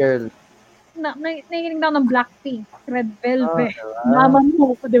learned, girl. Nakikinig na ako ng Blackpink, Red Velvet, Mama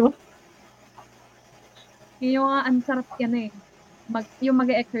Mo, di ba? Yun yung mga ansarap yan eh. Yung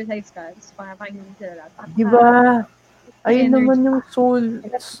mag-exercise ka, tapos pakinggan sila lahat. Diba? Ayun naman yung soul.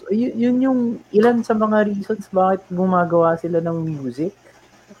 Yun yung ilan sa mga reasons bakit gumagawa sila ng music.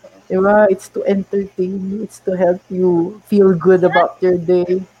 Diba? It's to entertain you. It's to help you feel good about your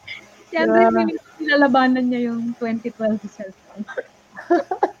day. Si Andre, nilalabanan niya yung 2012 cellphone.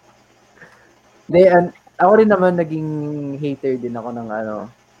 Ako rin naman naging hater din ako ng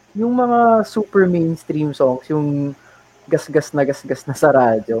yung mga super mainstream songs, yung gasgas na sa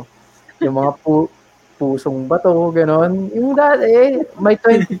radyo. Yung mga pusong bato, ganon. Yung dati, my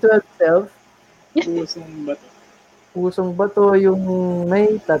 2012 self. Pusong bato, yung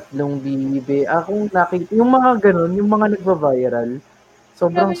may tatlong bibe. Akong nakita, yung mga ganon, yung mga nagva-viral.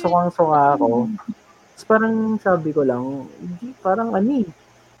 Sobrang sukang-suka ako. Tapos parang sabi ko lang, hindi, parang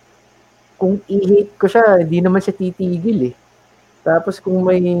kung i-hate ko siya, hindi naman siya titigil eh. Tapos kung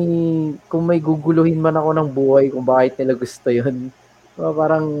may guguluhin man ako ng buhay kung bakit nila gusto yun,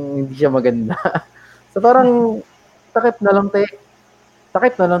 parang hindi siya maganda. So parang takip na lang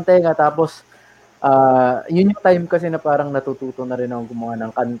nga. Tapos yun yung time kasi na parang natututo na rin ako gumawa ng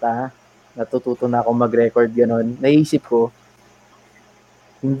kanta. Natututo na ako mag-record gano'n. Naisip ko,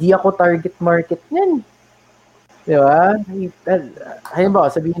 hindi ako target market niyan. Di ba? Halimbawa,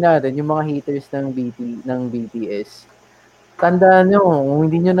 sabihin natin, yung mga haters ng BTS, tandaan nyo, kung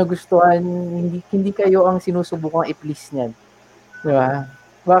hindi nyo nagustuhan, hindi kayo ang sinusubukang i-please niyan. Di ba?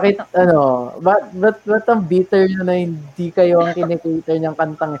 Bakit, ba't ang bitter nyo na hindi kayo ang kinikater niyang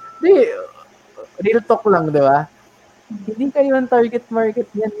kantang? Di, real talk lang, di ba? Hindi kayo ang target market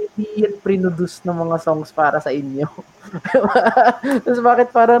niyan, hindi yan produce ng mga songs para sa inyo. Tapos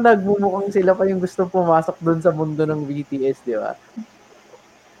bakit parang nagmumukhang sila pa yung gusto pumasok doon sa mundo ng BTS, di ba?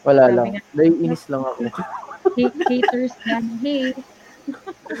 Wala lang. Naiinis lang ako. Haters yan. Hate.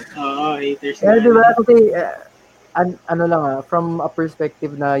 Oo, haters yan. Di ba? Kasi, from a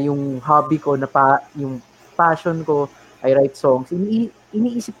perspective na yung hobby ko, yung passion ko, I write songs,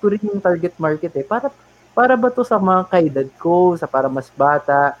 iniisip ko rin yung target market eh. Para ba to sa mga kaedad ko, sa para mas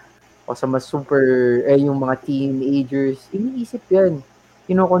bata, o sa mas super, yung mga teenagers, iniisip yan.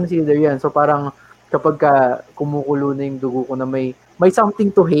 Kino-consider yan. So parang kapag kumukulo na yung dugo ko na may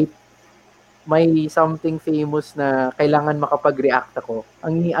something to hate, may something famous na kailangan makapag-react ako,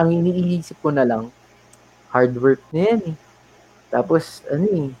 ang iniisip ko na lang, hard work na yan eh. Tapos,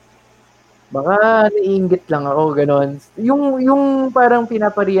 baka naiinggit lang ako, ganon. Yung parang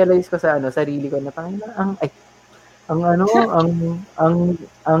pinaparealize ko sa sarili ko na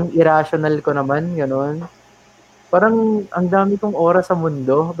ang irrational ko naman, ganon. Parang ang dami kong oras sa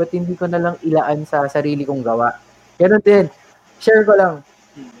mundo, ba't hindi ko na lang ilaan sa sarili kong gawa? Ganon din. Share ko lang.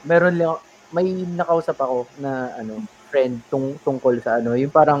 May nakausap ako na friend tungkol sa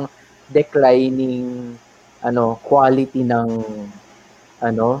yung parang declining quality ng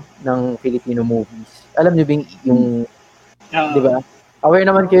Filipino movies. Alam niyo bing yung di ba? Aware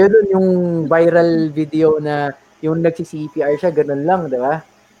naman kayo dun yung viral video na yung nagsi-CPR siya ganun lang, di ba?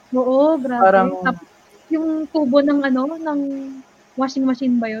 Oo, grabe. Parang yung tubo ng ng washing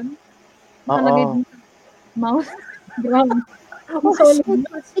machine ba yun? Nakalagay din sa mouse. Grabe.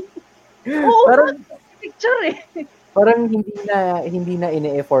 Parang picture eh. Parang hindi na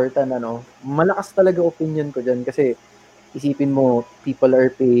ine-effortan Malakas talaga opinion ko diyan kasi isipin mo, people are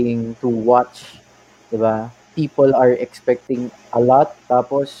paying to watch, 'di ba? People are expecting a lot,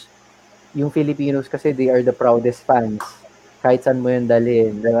 tapos yung Filipinos kasi they are the proudest fans. Kahit saan mo yun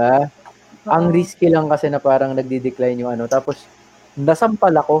dalhin, 'di ba? Ang risky lang kasi na parang nagde-decline yung tapos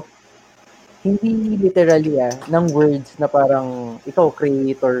nasampal ako. Hindi literally ng words na parang ikaw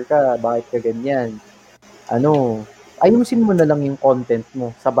creator ka, bakit ka ganyan? Ayusin mo na lang yung content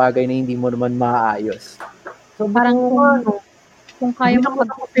mo sa bagay na hindi mo naman maayos. So, parang kung kaya mo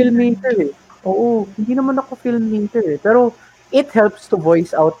ako filmmaker eh. Oo, hindi naman ako filmmaker eh. Pero it helps to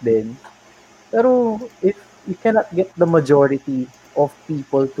voice out din. Pero if you cannot get the majority of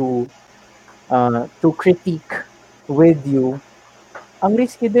people to critique with you, ang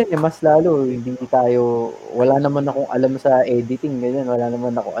risky din mas lalo, wala naman akong alam sa editing, ganyan, wala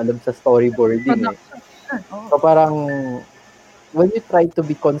naman akong alam sa storyboarding eh. So parang when you try to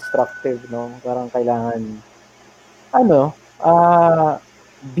be constructive, parang kailangan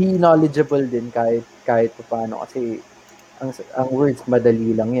be knowledgeable din kahit paano kasi ang words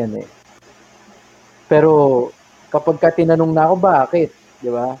madali lang yan eh. Pero kapag tinanong na ako bakit, di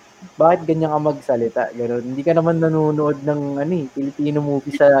ba? Bakit ganyan ka magsalita? Gano'n. Hindi ka naman nanonood ng Filipino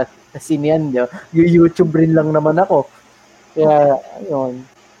movie sa sinian, YouTube rin lang naman ako. Kaya ayun.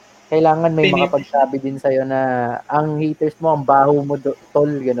 Kailangan may makapagsabi din sa'yo na ang haters mo, ang baho mo, tol,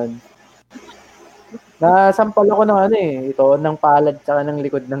 gano'n. Nasampal ako ng ito, ng palad tsaka ng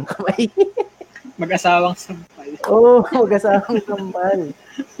likod ng kamay. Mag-asawang sampal. Oo, mag-asawang sampal.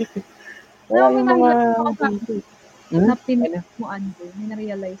 Kaya yung mga... na pinis mo, Andrew, may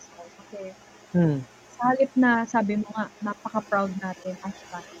na-realize ko. Kasi sa halip na sabi mo nga, napaka-proud natin as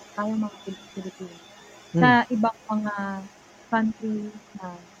tayo mga Pilipino. Sa ibang mga country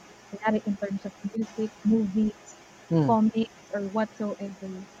na kunyari in terms of music, movies, comics, or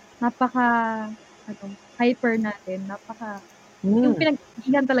whatsoever, hyper natin, yung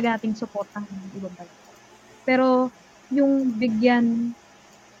pinagbigan talaga nating supportan ng ibang bansa. Pero yung bigyan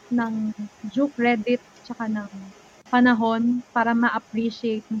ng due credit tsaka ng panahon para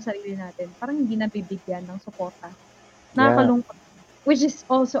ma-appreciate yung sarili natin, parang hindi nabibigyan ng suporta. Nakakalungkot. Which is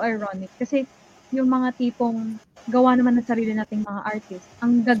also ironic kasi yung mga tipong gawa naman ng sarili nating mga artist,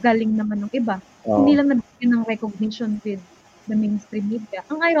 ang gagaling naman ng iba. Hindi lang nabigyan ng recognition with the mainstream media.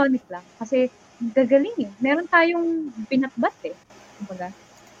 Ang ironic lang kasi gagaling eh. Meron tayong binatbat eh. Kumbaga.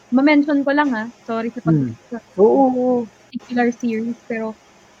 Ma-mention ko lang sorry sa particular series, pero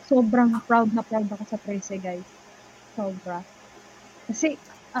sobrang proud ako sa Trece, guys. Sobra. Kasi,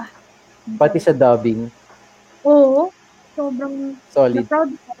 pati sa dubbing. Oo. Sobrang solid.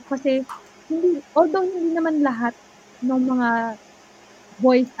 Na-proud ako kasi although hindi naman lahat ng mga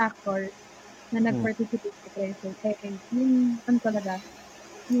voice actors na nag-participate sa Trece, yun talaga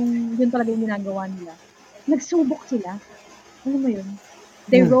yung ginagawa nila. Nagsubok sila. Ano mo yun?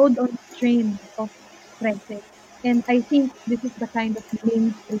 They rode on the train of Trece. And I think this is the kind of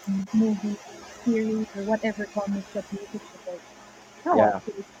mainstream movie, series, or whatever comics that we should support.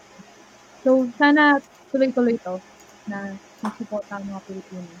 So, sana tuloy-tuloy to na mag-support ang mga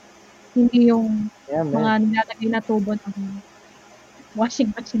Pilipino. Hindi yung mga nilalagay na tubo ng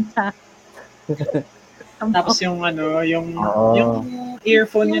washing machine sa tapos yung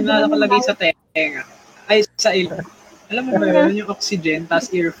earphone yung nakalagay sa tenga. Ay, sa ilong. Alam mo ba yun? Yung oxygen,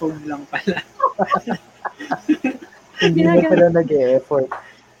 tapos earphone lang pala. Hindi na sila nag-e-effort.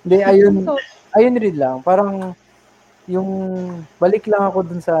 Hindi, ayun rin lang. Parang, yung, balik lang ako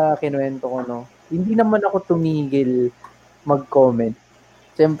dun sa kinuwento ko, no? Hindi naman ako tumigil mag-comment.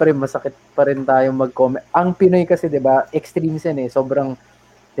 Siyempre, masakit pa rin tayong mag-comment. Ang Pinoy kasi, di ba, extremes yan eh. Sobrang,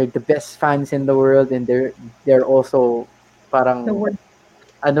 they're the best fans in the world and they're also, parang,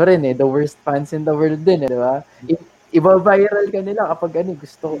 the worst fans in the world din, di ba? Iba-viral ka nila kapag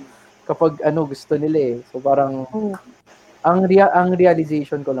gusto nila eh. So parang ang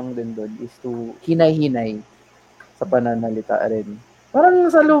realization ko lang din doon is to hinay-hinay sa pananalita rin. Parang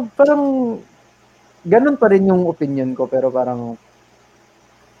sa loob, parang ganun pa rin yung opinion ko pero parang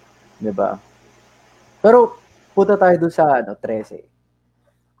 'di ba? Pero punta tayo doon sa 13.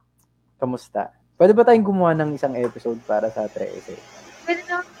 Kamusta? Pwede ba tayong gumawa ng isang episode para sa 13? Pwede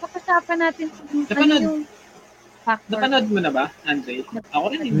na pag-usapan natin yung napanood mo na ba, Andre? Ako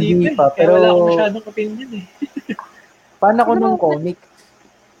rin hindi pa. Pero wala akong masyadong opinion eh. Paano ko nung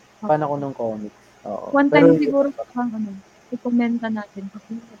comics? Oo. One time siguro i-commenta natin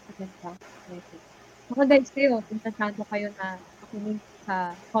kasi nagpaganda. Mga guys kayo, interesado kayo na makinig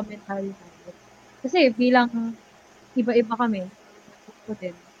sa commentary natin. Kasi bilang iba-iba kami, gusto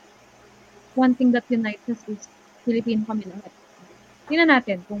din. One thing that unites us is Filipino kami lahat. Tingnan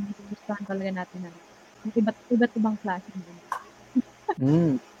natin kung gustuhan talaga natin na iba't ibang klase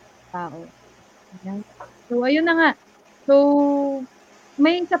ng tao. Ayan. So, ayun na nga. So,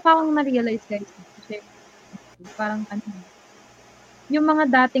 may isa pa akong na-realize, guys. Kasi, parang yung mga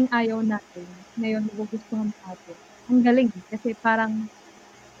dating ayaw natin, ngayon nagugustuhan natin. Ang galing. Kasi parang,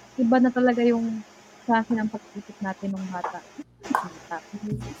 iba na talaga yung klase ng pag-isip natin ng bata.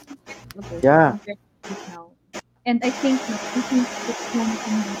 Yeah. And I think it's one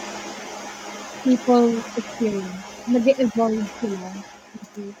thing people experience. Nag-evolve sila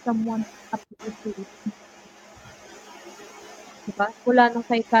into someone appreciates. Diba? Wala nung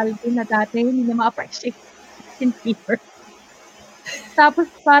kay Calvin na dati hindi na ma-appreciate in fever. Tapos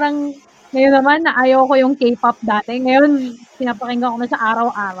parang ngayon naman na ayaw ko yung K-pop dati. Ngayon pinapakinggan ko na sa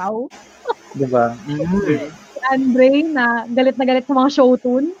araw-araw. Diba? Si Andre na galit sa mga show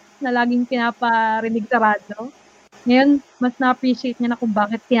tune na laging pinaparinig sa radyo. Ngayon, mas na-appreciate niya na kung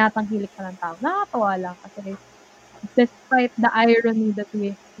bakit tinatangkilik ka ng tao. Nakakatawa lang kasi despite the irony that we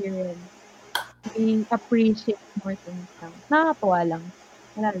experience, we appreciate more things now. Nakakatawa lang.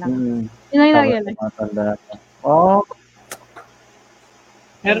 Wala lang. Yun ang na-realize.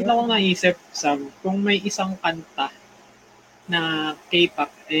 Meron akong naisip, Sam, kung may isang kanta na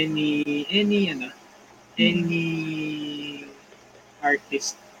K-pop, any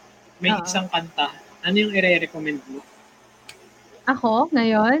artist, may isang kanta, ano yung i-recommend mo? Ako?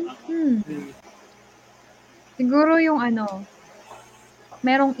 Ngayon? Siguro yung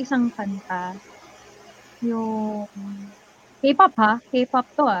merong isang kanta, yung K-pop ha? K-pop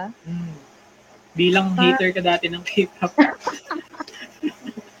to Bilang Para- hater ka dati ng K-pop,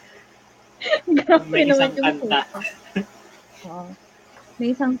 Grabe may naman isang yung kanta. K-pop. Oo. May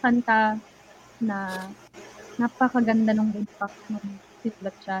isang kanta na napakaganda ng impact ng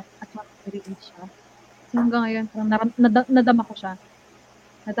sinulat siya at mag-create siya. So, hanggang ngayon, parang nadama ko siya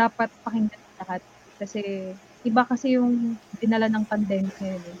na dapat pakinggan ng lahat. Kasi iba kasi yung dinala ng pandemic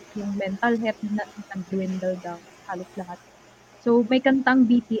ngayon yung mental health na nag-dwindle down halos lahat. So may kantang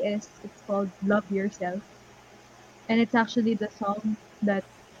BTS, it's called Love Yourself. And it's actually the song that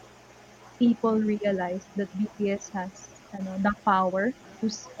people realize that BTS has the power to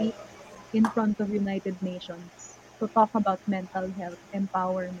speak in front of United Nations to talk about mental health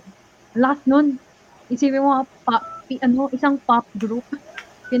empowerment. Last nun, isipin mo isang pop group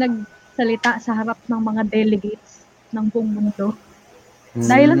pinagsalita sa harap ng mga delegates ng buong mundo.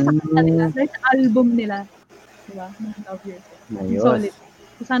 Dahil lang sa kanta nila, dahil sa album nila, di ba? Love Yourself. Ayos. Solid.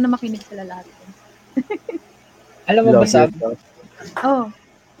 So, sana makinig sila lahat. Alam mo ba, Sab? Oh.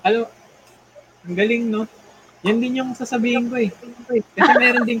 Ang galing, no? Yan din yung sasabihin ko eh. Kasi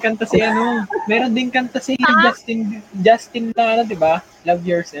meron din kanta si Justin Lara, di ba? Love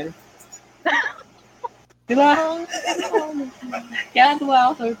Yourself. Di ba? Kaya tuwa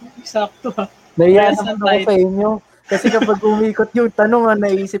ako sa eksakto ha. Naiyan naman ako sa inyo. Kasi kapag umikot yung tanong,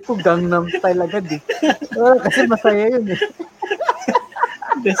 naisip ko Gangnam Style agad eh. Kasi masaya yun eh.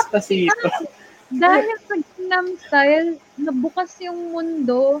 Despacito. Dahil sa Gangnam Style, nabukas yung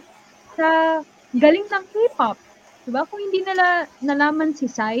mundo sa galing ng K-pop. Diba? Kung hindi nila nalaman si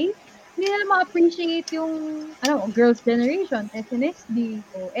Psy, hindi nila ma-appreciate yung Girls' Generation, SNSD,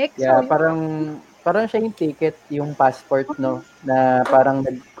 o EXO. Yeah, parang siya yung ticket, yung passport, no? Na parang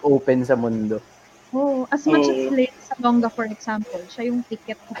nag-open sa mundo. As much as Late Salonga, for example, siya yung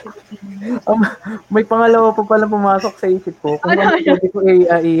ticket sa Philippines. May pangalawa pa pala pumasok sa isip ko. Kung pwede ko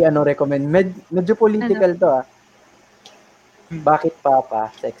recommend. Medyo political to Bakit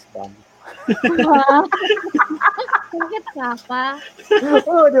Papa? Sex bomb. Bakit Papa?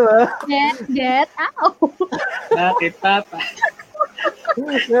 Oo, di ba? Get out! Bakit Papa?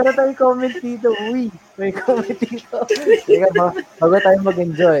 Meron tayong comment dito. Uy, may comment dito. Teka, bago tayo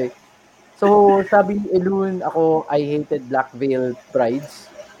mag-enjoy. So, sabi ni Elun, I hated Black Veil Brides,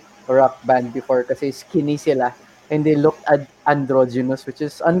 rock band before kasi skinny sila and they looked androgynous, which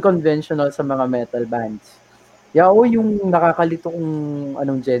is unconventional sa mga metal bands. Yung nakakalito kung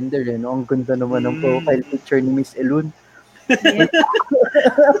anong gender no? Ang ganda naman ng profile picture ni Miss Elun.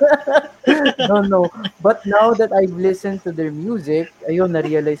 No. But now that I've listened to their music,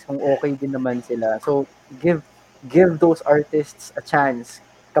 na-realize kung okay din naman sila. So, give those artists a chance.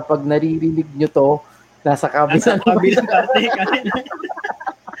 Kapag naririnig nyo to, nasa kabilang parte ka.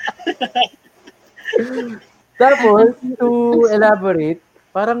 Tapos, to elaborate,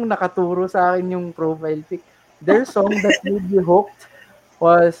 parang nakaturo sa akin yung profile pic. Their song that made me hooked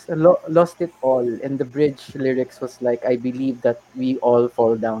was Lost It All. And the bridge lyrics was like, I believe that we all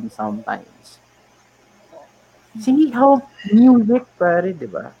fall down sometimes. See how music, pare,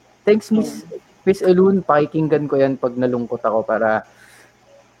 di ba? Thanks, Miss Elun. Pakikinggan ko yan pag nalungkot ako para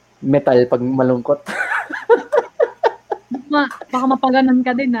metal pag malungkot. Baka mapaganon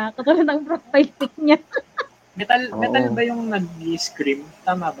ka din katulad ng profile pic niya. Metal ba yung nag-scream?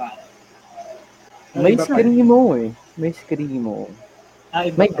 Tama ba? May screamo eh. May screamo.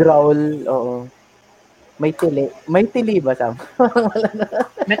 May growl, oo. May tili ba Sam?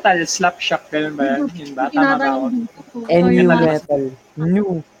 Metal, slap shock, ganun ba? Yun ba? Tama ba ako? And new metal.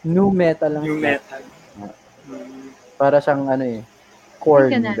 New metal lang. New metal. Para siyang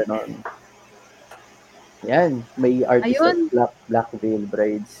corn, gano'n. Yan, may artist of Black Veil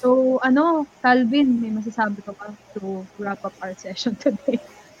Brides. So, Calvin, may masasabi ka ba to wrap up our session today?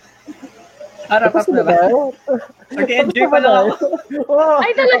 Wrap up na ba? Nag-enjoy pa lang ako.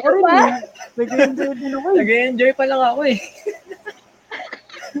 Ay, talaga ba? Nag-enjoy din ako. Nag-enjoy pa lang ako eh.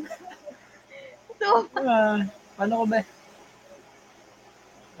 So, paano ko ba?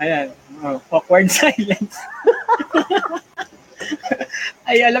 Ayan, awkward silence.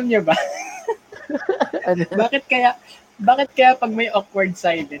 Ay, alam niyo ba? Bakit kaya pag may awkward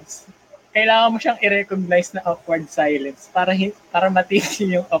silence, kailangan mo siyang i-recognize na awkward silence para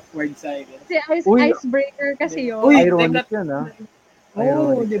matigil yung awkward silence. Kasi icebreaker kasi yun. Ironic yun,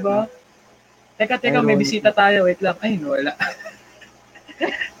 Oo, di ba? Teka, may bisita tayo. Wait lang. Ay, wala.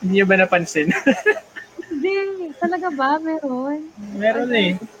 Hindi niyo ba napansin? Hindi. Talaga ba? Meron? Meron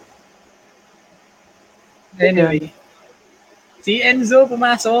eh. Anyway. Si Enzo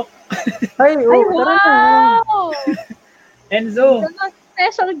pumasok. Ay, wow! Enzo!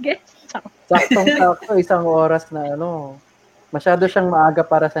 Special guest. Saktong-sakto, 1 oras na masyado siyang maaga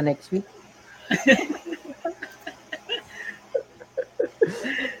para sa next week.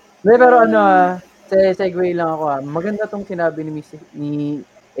 Pero segue lang ako. Maganda tong sinabi ni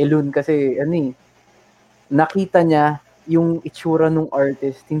Elun kasi nakita niya yung itsura ng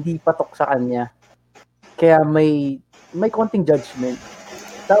artist, hindi patok sa kanya. Kaya may konting judgment.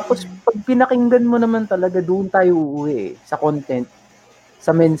 Tapos pag pinakinggan mo naman talaga, doon tayo uuwi sa content,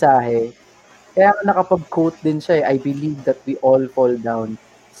 sa mensahe. Kaya nakapag-quote din siya I believe that we all fall down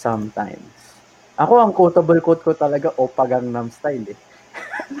sometimes. Ako, ang quotable quote ko talaga, Oppa Gangnam Style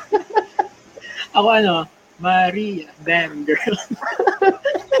Ako Maria, damn girl.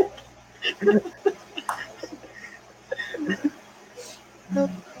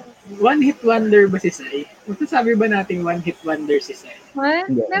 One hit wonder ba si Sai? Masasabi ba nating one hit wonder si Sai?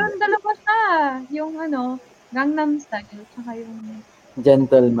 Meron dalawa siya. Yung Gangnam Style, tsaka yung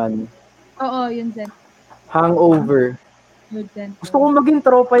Gentleman. Oo, yung Gentleman. Hangover. Gusto kong maging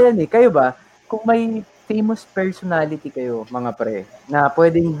tropa yan Kayo ba? Kung may famous personality kayo, mga pre, na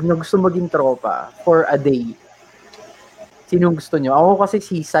gusto maging tropa for a day, sinong gusto nyo? Ako kasi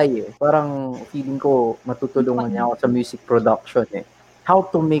si Sai Parang feeling ko matutulungan niya ako sa music production How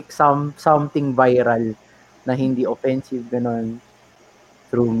to make something viral na hindi offensive, ganon,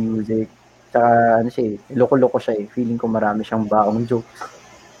 through music. Tsaka loko-loko siya Feeling ko marami siyang baong jokes.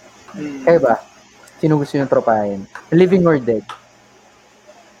 Kayo ba? Sino gusto nyo tropahin? Living or dead?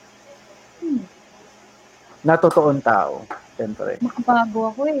 Na totoong tao, siyempre.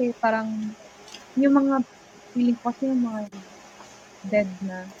 Makabago ako Parang, yung mga, feeling ko kasi yung mga dead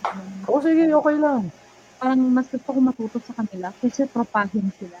na. Sige, okay lang. Parang mas gusto ko matuto sa kanila kasi tropahin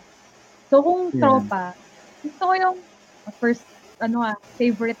sila. So, kung tropa, gusto ko yung first,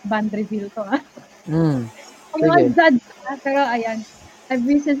 favorite band reveal to, Ang mga judge pero ayan, I've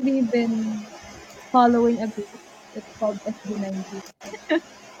recently been following a group. It's called SB19.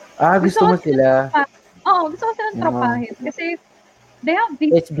 Gusto mo sila? Oo, gusto ko silang tropahin. Kasi, they have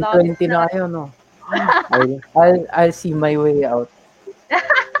these vlogs. HB20 na kayo, no? I'll see my way out.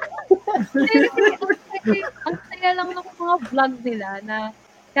 Ang saya lang ng mga vlog nila na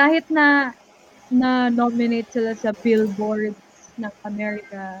kahit na nominate sila sa billboards ng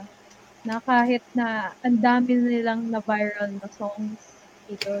Amerika, na kahit na ang dami nilang na viral na songs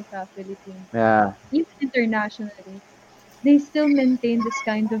dito sa Philippines. Yeah. Even internationally, they still maintain this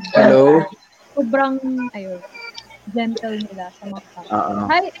kind of Hello? Sobrang, gentle nila sa mga tao.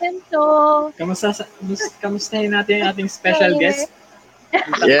 Hi, Enzo! Kamustahin natin yung ating special guest?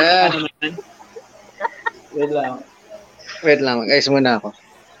 Yeah. Wait lang. Guys, muna ako.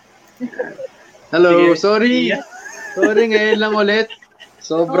 Hello, sorry. Sorry, ngayon lang ulit.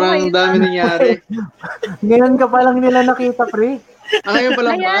 Sobrang dami nangyari. Ngayon ka pa lang nila nakita, pre. Ngayon pa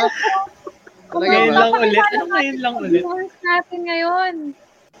lang ba? Ngayon lang ulit. Ngayon lang ulit. Viewers natin ngayon.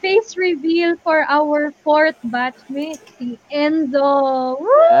 Face reveal for our 4th batchmate, si Enzo.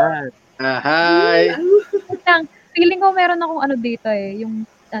 Woo! Hi! Feeling ko meron akong dito yung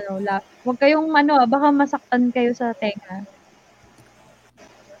laugh. Huwag kayong baka masaktan kayo sa tenga.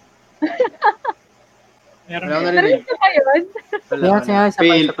 Meron Narinig ko ba yun?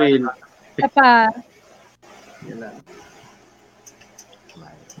 Fail. Pa.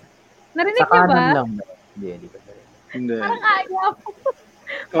 Narinig Sa niyo ba? kanan lang. Hindi ba? Hindi. Parang ayaw.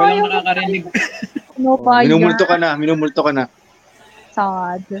 Ikaw lang nakakarinig. Minumulto ka na.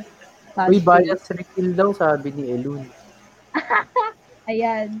 Sad. Uy, bias refill daw, sabi ni Elun.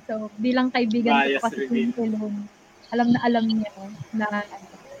 Ayan. So, bilang kaibigan ko kasi si Elun, alam niya na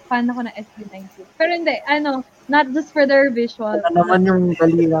fan ako ng SB19. Pero hindi, not just for their visual. Ano naman yung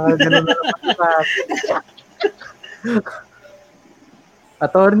balila. Ganun na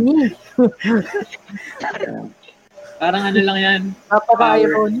Attorney. Parang lang yan.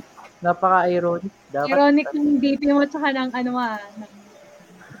 Napaka-ironic. Ironic yung DP mo tsaka ng ng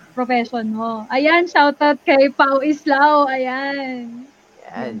profession mo. Ayan, shoutout kay Pao Islao. Ayan.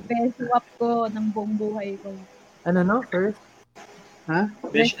 Best swap ko ng buong buhay ko. First? Ha?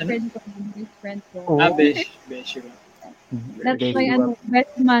 Best friend ko. Besh. That's my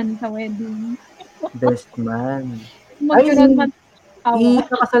best man sa wedding. Best man. Magkaroon man.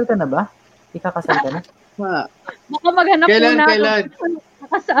 Ikakasal ka na ba? Ikakasal ka na? Baka maghanap muna. Kailan?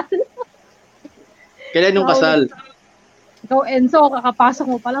 Kasal. Kailan yung kasal? Ikaw, Enzo, kakapasok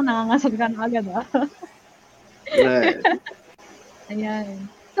mo pa lang, nangangasal ka na agad, Right. Ayan.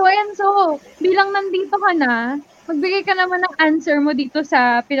 So, Enzo, bilang nandito ka na, magbigay ka naman ng answer mo dito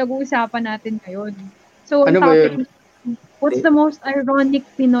sa pinag-uusapan natin ngayon. So, Ano ba yun? What's the most ironic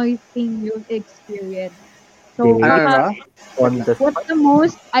Pinoy thing you've experienced? So, What's the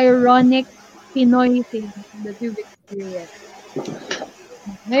most ironic Pinoy thing that you've experienced?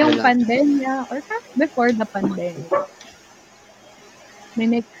 Ngayong pandemya or before the pandemic? May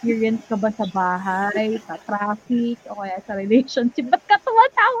na-experience ka ba sa bahay, sa traffic, o kaya sa relationship? Ba't ka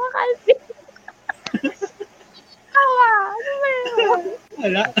tuwa-tawa kasi? Tawa! Ano ba yun?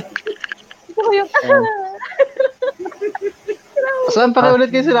 Wala. Ito ko yung... Saan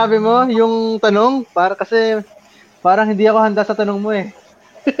pakiulit kayo sinabi mo? Yung tanong? Kasi parang hindi ako handa sa tanong mo eh.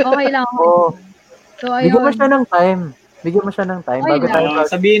 Okay lang. So, ayun. Bigyan mo siya ng time. Okay Bago lang. tayo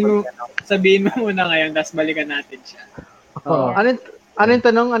Sabihin mo muna ngayon, tapos balikan natin siya. Ano yung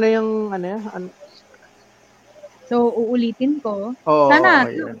tanong? Ano yan? So, uulitin ko. Oo, Sana,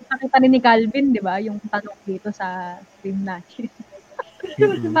 okay. nakita rin ni Calvin, di ba? Yung tanong dito sa stream natin.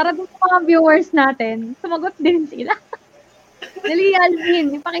 Para dun sa mga viewers natin, sumagot din sila. Dali,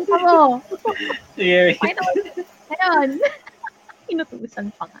 Alvin, ipakita mo. Sige. Pakita mo. Ayun.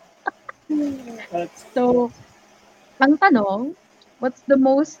 Inutusan pa nga. So, ang tanong, what's the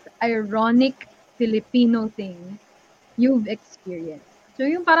most ironic Filipino thing you've experienced? So,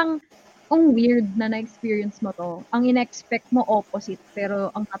 yung parang, ang weird na na-experience mo to. Ang ina-expect mo opposite,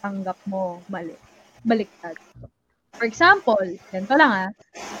 pero ang natanggap mo mali. Baliktad. For example, ganito lang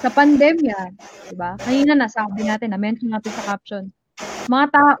sa pandemya, diba? Kanina nasabi natin, na-mention natin sa caption,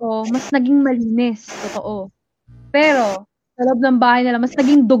 mga tao, mas naging malinis, totoo. Pero, sa loob ng bahay nila, mas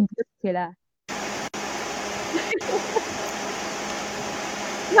naging dugyot sila.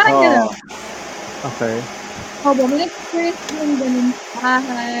 Parang gano'n. Okay. Opo, may experience ko yung ganun sa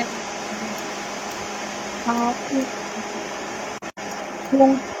bahay.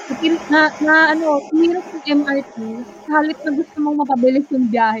 Kung hirap yung MRT, halit na gusto mong mapabilis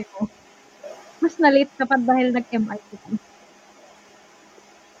yung biyahe mo. Mas na-late kapag dahil nag-MRT ka.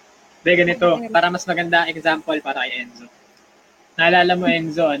 De, ganito, para mas maganda example para kay Enzo. Naalala mo,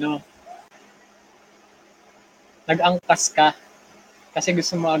 Enzo, nag-angkas ka kasi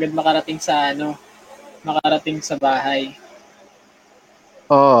gusto mo agad makarating sa bahay.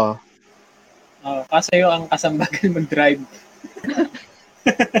 Oo. Kasi yung angkas ang bagal mag-drive.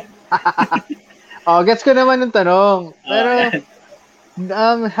 Gets ko naman yung tanong. Pero,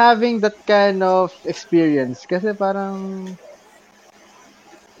 having that kind of experience, kasi parang,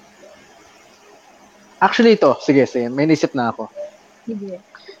 actually ito, sige, may naisip na ako. Sige.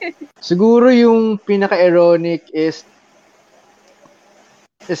 Siguro yung pinaka-ironic is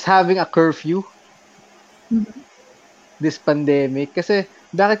having a curfew this pandemic. Kasi,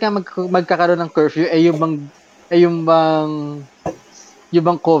 bakit ka magkakaroon ng curfew? Yung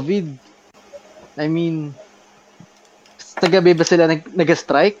bang COVID? I mean, tagabi ba sila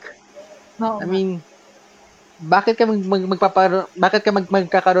nag-strike? Oo. I mean, bakit ka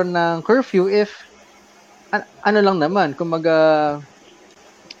magkakaroon ng curfew if ano lang naman, kung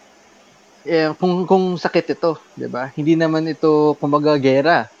sakit ito, 'di ba? Hindi naman ito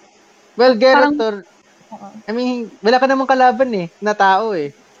gera. Well, gera to. I mean, wala ka namang kalaban na tao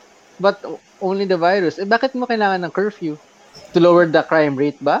But only the virus. Bakit mo kailangan ng curfew? To lower the crime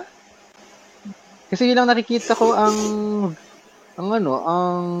rate ba? Kasi yun lang nakikita ko ang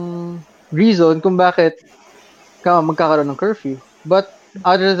reason kung bakit ka magkakaroon ng curfew. But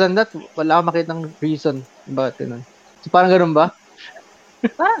other than that, wala akong makitang reason bakit ganun. So parang ganun ba?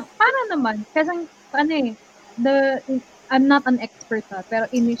 Parang naman. Kasi I'm not an expert pero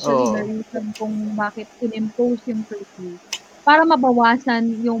initially the reason kung bakit in-impose yung curfew para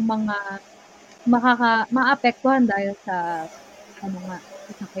mabawasan yung mga maapektuhan dahil sa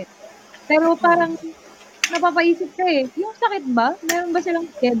sakit. Pero parang napapaisip ka yung sakit ba? Meron ba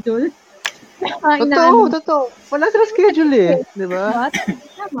silang schedule? Totoo. Wala silang schedule di ba?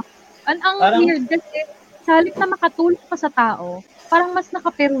 Tama. Ang weird kasi sa halip na makatulong ka sa tao, parang mas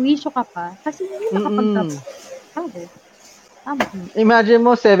nakaperwisyo ka pa kasi hindi makapagtrabaho. Tama. Imagine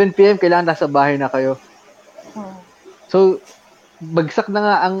mo, 7 p.m. kailangan nasa bahay na kayo. So, bagsak na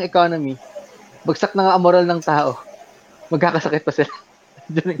nga ang economy. Bagsak na nga ang moral ng tao. Magkakasakit pa sila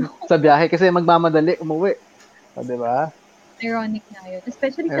sa biyahe kasi magmamadali umuwi. Diba? Ironic na yun.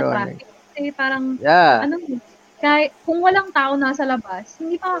 Especially sa traffic. Kasi parang, kahit kung walang tao nasa labas,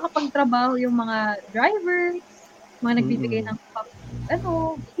 hindi makakapagtrabaho yung mga drivers, mga nagbibigay ng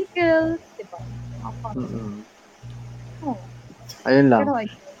vehicles, diba? Ayun lang. Pero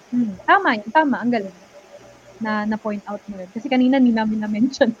tama, ang galing na-point out mo yun. Kasi kanina hindi namin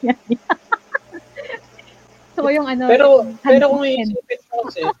na-mention yan. So, yung Pero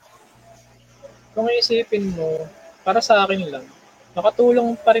kung iisipin mo, para sa akin lang,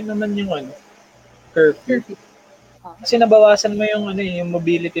 nakatulong pa rin naman yung curfew. Kasi nabawasan mo yung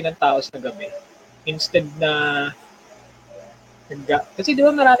mobility ng tao sa gabi. instead na kasi di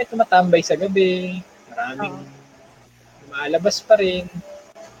ba marami tumatambay sa gabi, maraming lumalabas pa rin.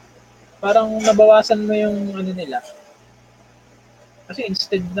 Parang nabawasan mo yung ano nila. Kasi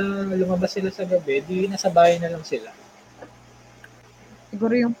instead na lumabas sila sa gabi, di nasa bahay na lang sila.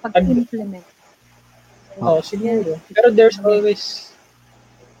 Siguro yung pag-implement. Siguro. Pero there's always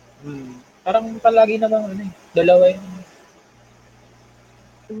parang palagi namang dalawa yung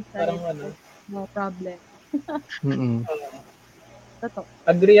parang no problem. Totoo.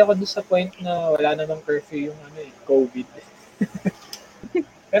 Agree ako doon sa point na wala namang curfew yung COVID.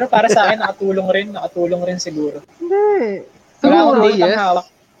 Pero para sa akin nakatulong rin siguro. Hindi. Siguro, yes.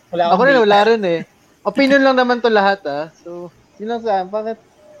 Ako rin, wala rin eh. Opinion lang naman to lahat So, yun lang sa akin. Bakit?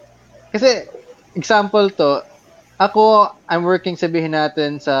 Kasi, example to, I'm working sabihin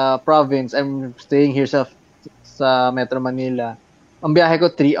natin sa province. I'm staying here sa Metro Manila. Ang biyahe ko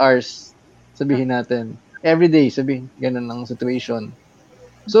 3 hours. Sabihin natin. Every day, sabihin. Ganun ang situation.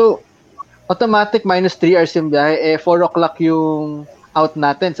 So, automatic minus 3 hours yung biyahe. 4 o'clock yung out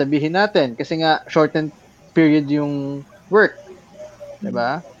natin, sabihin natin. Kasi nga, shortened period yung work.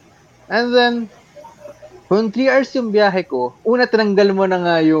 Diba? And then, kung 3 hours yung biyahe ko, una tinanggal mo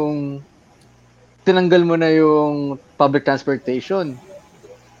na yung public transportation.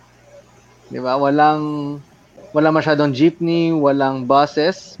 Diba? Walang masyadong jeepney, walang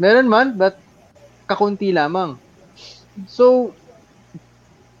buses. Meron man, but kakunti lamang. So,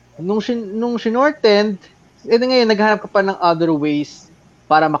 nung shinortend, ngayon, naghanap ka pa ng other ways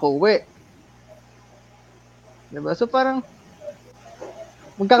para makauwi. Diba? So, parang,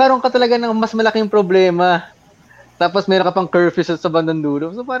 magkakaroon ka talaga ng mas malaking problema. Tapos, meron ka pang curfew sa bandang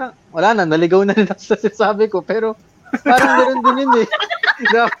dulo. So, parang, wala na, naligaw na rin sa sabi ko. Pero, parang ganoon din yun eh.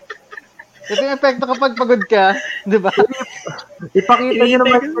 Diba? Ito yung epekto kapag pagod ka. Diba? Ipakita nyo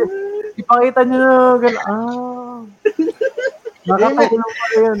naman. Ipakita nyo na gano'n. Nakapagulong pa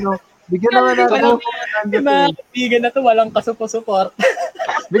yun, no? Bigyan naman natin yung mga kaibigan na to, walang kasupo-support.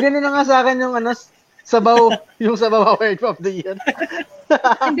 Bigyan nyo na nga sa akin yung sabaw award of the year.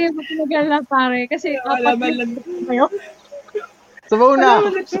 Hindi mo tinagal na pare. Kasi wala man lang. Sabaw na.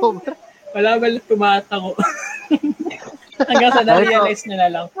 Wala man lang tumatako. Hanggang sa na-realize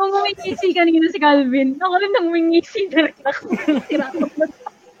na lang. Nung umingisi kanina si Calvin, ako rin nang umingisi direct ako.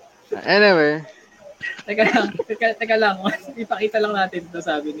 Anyway. Teka lang. Ipakita lang natin ito,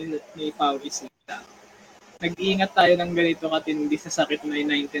 sabi ni Pawis. Nag-iingat tayo ng ganito katindi sa sakit na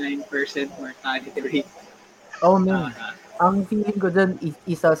 99% mortality rate. Oh, man. Ang feeling ko dyan,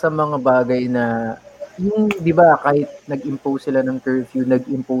 isa sa mga bagay na, yung, di ba, kahit nag-impose sila ng curfew,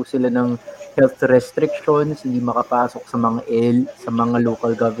 nag-impose sila ng health restrictions, hindi makapasok sa mga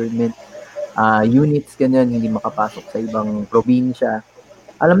local government units, ganyan, hindi makapasok sa ibang probinsya.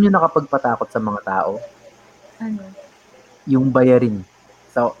 Alam niyo nakapagpatakot sa mga tao? Ano? Yung bayarin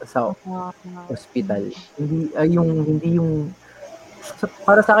sa hospital. Hindi yung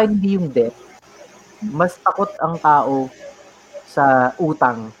para sa akin hindi yung death. Mas takot ang tao sa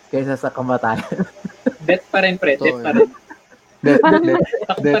utang kaysa sa kamatayan. Death pa rin, pre. Death pa rin.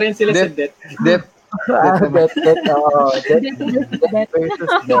 Takot pa rin sila sa death. Death versus death.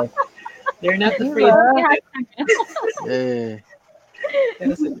 They're not afraid of death.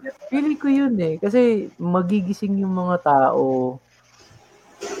 Feeling ko yun eh. Kasi magigising yung mga tao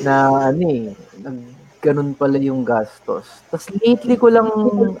na ganun pala yung gastos. Tapos lately ko lang,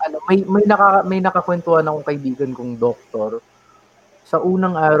 may nakakwentuhan akong kaibigan kong doktor. Sa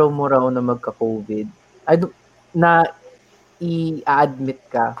unang araw mo raw na magka-COVID, na i-admit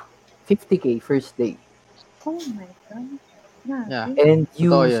ka, 50K first day. Oh my God. Yeah. And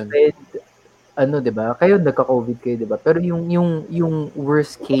you spend, diba? Kayo nagka-COVID kayo, diba? Pero yung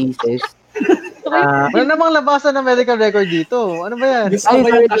worst cases, wala namang labasan ng medical record dito. Ano ba yan?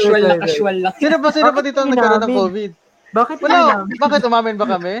 Casual lang. Sino ba dito ang nagkaroon ng COVID? Bakit wala? Bakit umamin ba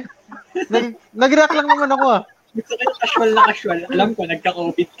kami? Nag-react lang naman ako Gusto ko yung casual. Alam ko,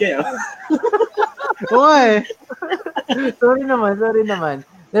 nagka-COVID kayo. Oo eh. Sorry naman.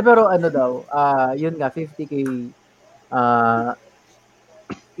 Pero yun nga, 50K,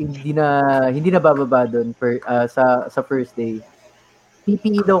 hindi na bababa doon sa first day.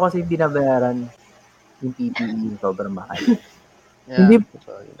 PPE daw kasi binabayaran. Yung PPE, sobrang mahal. Yeah,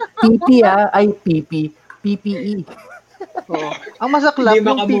 hindi PPE. Oh. Ang masaklap,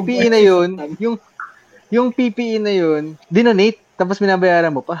 yung PPE na yun, dinonate, tapos binabayaran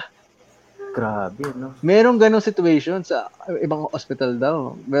mo pa. Grabe, no? Merong ganong situation sa ibang hospital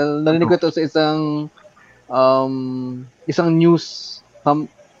daw. Well, narinig ko ito sa isang news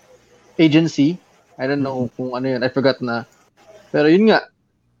agency. I don't know kung ano yun. I forgot na. Pero yun nga,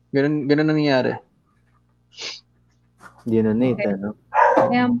 ganun nangyayari. Dinonate, Okay. ano?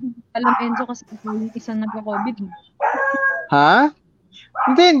 Kaya alam Enzo kasi yung isang nagka-COVID. Ha?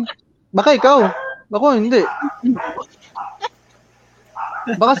 Hindi. Baka ikaw. Ako, hindi.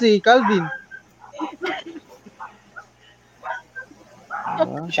 Baka si Calvin.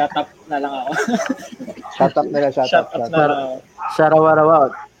 Shut up na lang ako. Shut up nila, shut up. Na lang ako.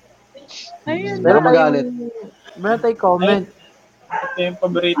 Sharawarawat. Ayun. Pero magalit. Meron tayong comment. Ito yung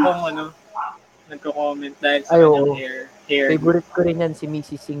paboritong nagko-comment dahil sa Ay, kanyang oo. hair. Favorite ko rin yan, si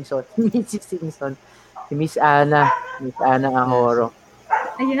Mrs. Singson. Mrs. Singson. Si Miss Ana. Miss Ana Ahoro.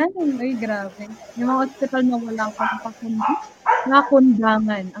 Ayan. Ay, grabe. Yung mga hospital na wala pang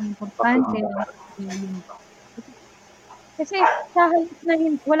nakundangan. Ang importante. Kasi sa halip na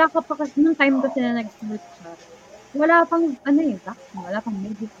wala ka pa kasi nung time kasi na nag-start siya. Wala pang vaccine, wala pang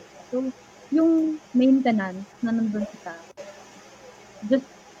medical. So, yung maintenance na nandun sa just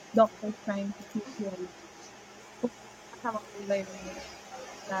doctors trying to keep you alive. Kasama ko ba yung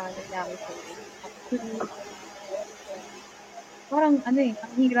na nangyari sa actually, parang ang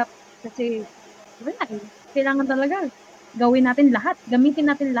hirap kasi wala kailangan talaga gawin natin lahat, gamitin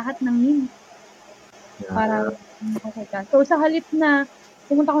natin lahat ng means para makaka. So, sa halip na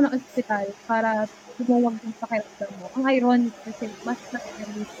pumunta ko ng ospital para tumuwag yung pakiramdam mo, ang ironic kasi mas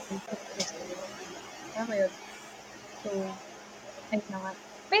na-release yung tama yun. So, ay na nga.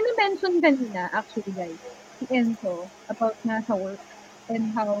 May na-mention kanina, actually guys, si Enzo, about nga sa work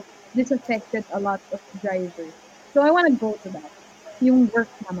and how this affected a lot of drivers. So, I wanna go to that. Yung work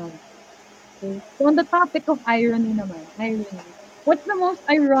naman. Okay? So, on the topic of irony naman, what's the most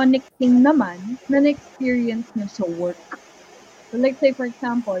ironic thing naman na na-experience nyo sa work? So, like say, for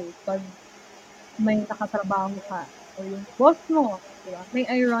example, pag may nakatrabaho ka, o yung boss mo, diba? May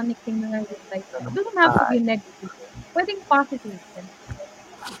ironic thing na nag-reply ka. It doesn't have to be negative. Pwedeng positive.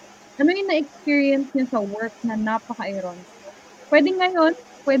 Ano yung na-experience nyo sa work na napaka-ironic? Pwedeng ngayon,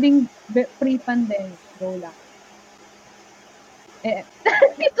 pwedeng pre-pandemic. Go lang.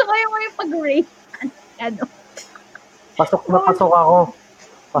 Dito kayo mo yung pag-rate. Pasok ako.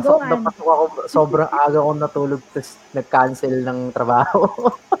 Pasok ako. Sobrang aga ko natulog tapos nag-cancel ng trabaho.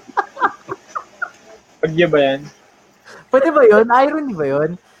 Pagya ba yan? Pwede ba yun? Irony ba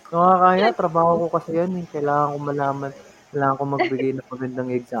yun? Kaya, trabaho ko kasi yan. Kailangan ko malaman. Kailangan ko magbigay ng magandang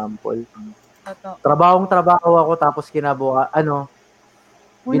example. Trabaho ako tapos kinabuka,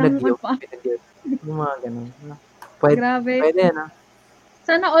 binagyo. Yung mga ganun. Grabe. Pwede yan, ha?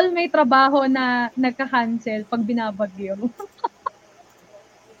 Sana all may trabaho na nagka-cancel pag binabagyo.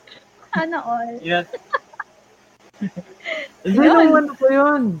 Sana all. Yeah. Hindi naman po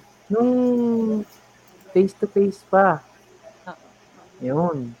yun. Nung face-to-face pa.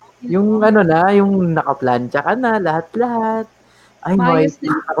 Yun. Yung yung nakaplansya ka na, lahat-lahat. Ay,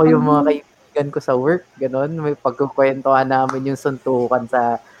 makikita ko yung mga kaibigan ko sa work. Ganon. May pagkukwentuhan namin yung suntukan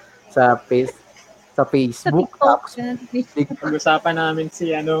sa Facebook. Tapos, pag-usapan namin si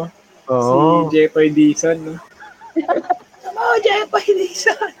si Jepoy Dizon, no? Jepoy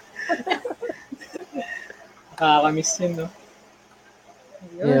Dizon! Nakakamiss yun, no?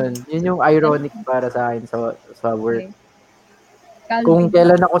 Yun yung ironic para sa akin sa work. Okay. Kung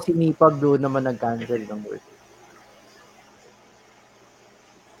kailan ako sinipag, doon naman nag-cancel ng work.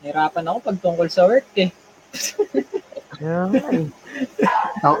 Nahirapan ako pag tungkol sa work, eh.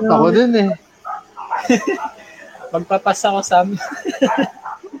 Ako din, eh. Magpapas ako sa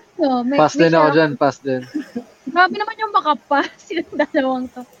pass din ako dyan, pass din. Grabe naman yung makapas, yung dalawang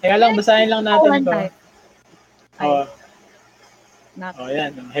to. Kaya lang, basahin lang natin ito.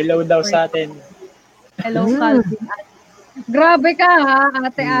 Yan. Hello daw sa atin. Hello, Calvin. Grabe ka, ha,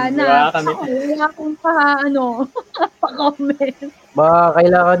 Ate Ana. Wala akong pa-comment. Baka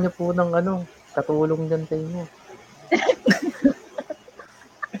kailangan nyo po ng katulong dyan sa inyo.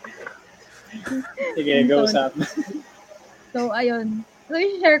 Sige, go Sam. So, ayun. So,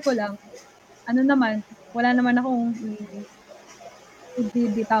 i-share ko lang. Wala naman akong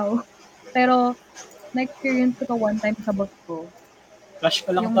i-bitaw. Pero, na-experience ko one time sa boss ko. Flash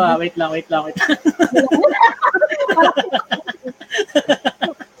ko lang to. Wait lang. Okay,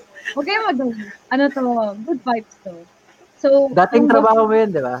 good vibes to. So, dating trabaho mo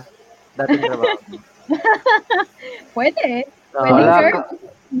yun, di ba? Dating trabaho. Pwede.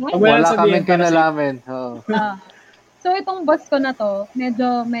 Wala kaming kinalamin. So, itong boss ko na to,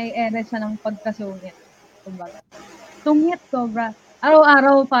 medyo may ere siya ng pagkasungit. Sungit, sobra.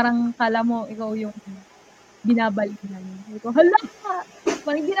 Araw-araw, parang kala mo, ikaw yung binabalikan. Hala ka!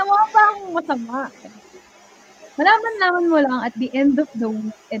 Parang ginawa pa akong masama. Malaman mo lang at the end of the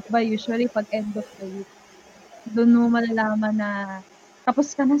week, usually pag end of the week, doon mo malalaman na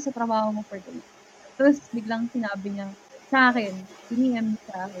tapos ka na sa trabaho mo for the week. Tapos biglang sinabi niya sa akin, piniem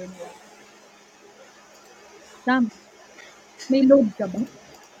sa akin, Sam, may load ka ba?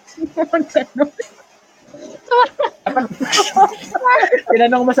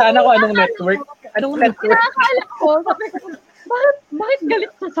 Tinanong mo sana kung anong network. Anong network? Nakakala ko, sabi ko, bakit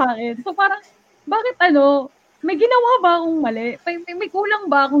galit ka sa akin? So parang, bakit may ginawa ba akong mali? May kulang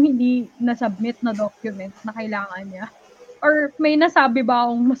ba akong hindi na-submit na document na kailangan niya? Or may nasabi ba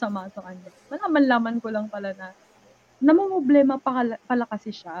akong masama sa kanya? Malaman ko lang pala na namumblema pala kasi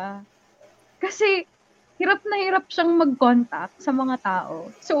siya. Kasi hirap na hirap siyang mag-contact sa mga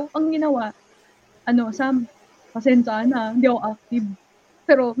tao. So, ang ginawa, Sam, pasensya na, hindi ako active.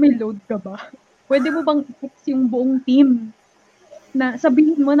 Pero may load ka ba? Pwede mo bang i-text yung buong team na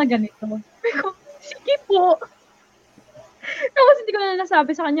sabihin mo na ganito? Sige po. Tapos hindi ko na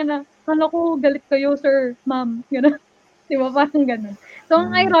nasabi sa kanya na, kala ko galit kayo, sir, ma'am. Gano'n. Di ba? Parang gano'n. So,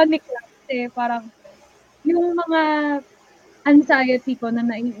 ang ironic lang kasi parang yung mga anxiety ko na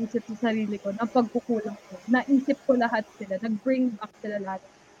naiisip sa sarili ko, na pagkukulang ko, naisip ko lahat sila, nag-bring back sila lahat.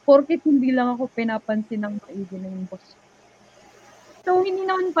 Porkit hindi lang ako pinapansin ng maigi ng boss. So, hindi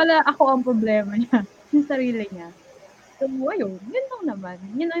naman pala ako ang problema niya, yung sarili niya. So, ayun, yun lang naman.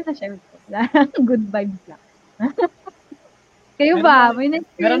 Yun lang na-share ko. Good vibes lang. Kayo ba? May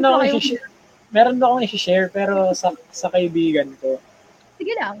na-experience ko kayo? Meron akong i-share pero sa kaibigan ko.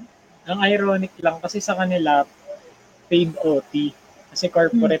 Sige lang. Ang ironic lang kasi sa kanila, paid OT. Kasi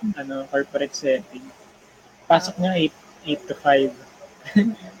corporate setting. Pasok niya 8 to 5.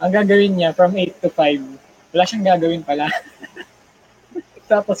 Ang gagawin niya, from 8 to 5, wala siyang gagawin pala.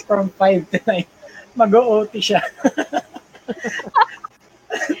 Tapos from 5 to 9, mag-OT siya.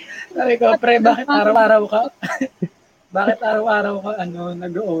 Sabi ko, pre, bakit araw-araw ka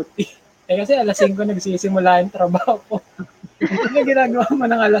nag-OT? Kasi alas 5 nagsisimula yung trabaho ko. Ano ginagawa mo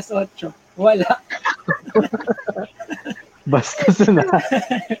ng alas 8? Wala. Basta na.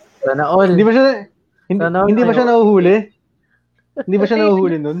 Sana all. Hindi ba siya nahuhuli? Hindi ba siya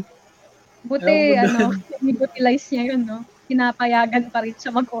nahuhuli nun? Buti, i-utilize niya yun, no? Pinapayagan pa rin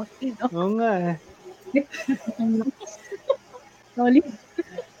siya mag-OT, no? Oo nga eh. Solid.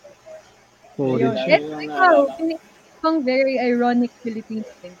 Solid siya. Ikaw, pang very ironic Filipino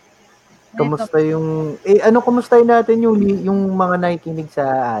thing. Kamusta yung kumustahin natin yung mga nakikinig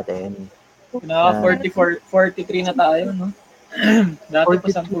sa atin? 43 na tayo, no? Dati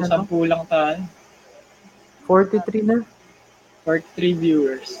pa 10 lang tayo. 43 na? 43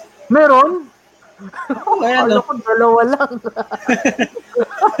 viewers. Meron? Kaya Alam ko, dalawa lang.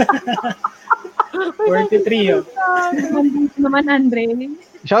 43 yun. Naman, Andre.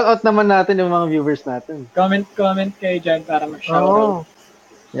 Shoutout naman natin yung mga viewers natin. Comment kayo dyan para mag-shoutout.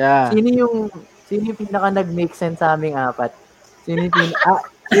 Yeah. Sino yung pinaka nag-make sense sa aming apat?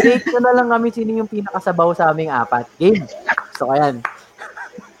 I-rate ko na lang kami sino yung pinakasabaw sa aming apat. Game. So, ayan.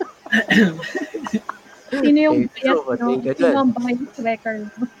 Sino yung bias, no? Sino ang bias record?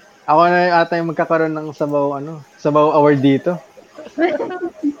 Ako na ata yung magkakaroon ng sabaw award dito.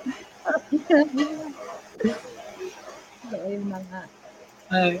 Ayun na nga.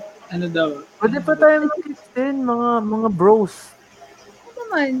 Ay, ano daw? Pwede pa tayo mag-extend, mga bros.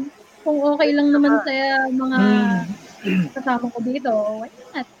 Naman, kung okay lang naman sa mga kasama ko dito, why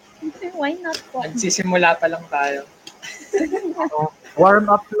not? Why not po? Nagsisimula pa lang tayo.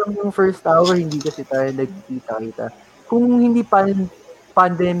 Warm up lang yung first hour, hindi kasi tayo nagkita-kita. Kung hindi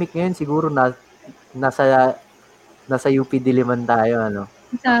pandemic ngayon, siguro nasa UP Diliman tayo,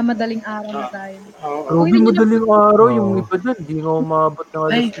 Sa madaling araw na tayo. Ruby, madaling araw, yung iba dun, hindi nga umabot ng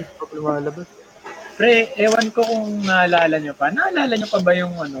alas 6 pag lumalabas. Pre, ewan ko kung naalala nyo pa. Naalala nyo pa ba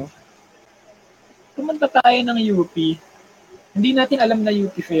yung pumunta tayo ng UP. Hindi natin alam na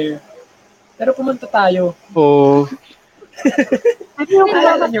UP Fair. Pero pumunta tayo. Oo.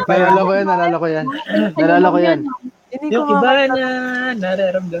 Naalala nyo pa yun? Naalala ko yan. Yung iba na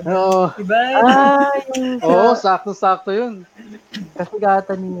nararamdaman. Oo. Iba Oo, sakto-sakto yun. Kasi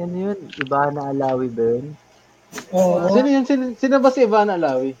gata ni yun, Ivana Alawi ba yun? Oo. Sino yun? Sino ba si Ivana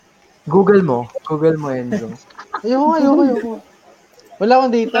Alawi? Google mo, Enzo. Ayoko. Wala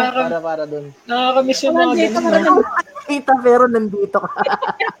akong data para doon. Nakakamiss yung mga ganun. Kita pero nandito ka.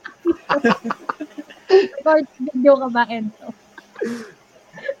 Record video ka ba, Enzo?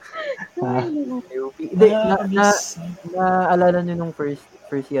 Hindi, naalala nyo nung first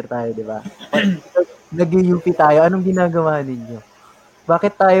year tayo, di ba? Nag-UP tayo, anong ginagawa ninyo?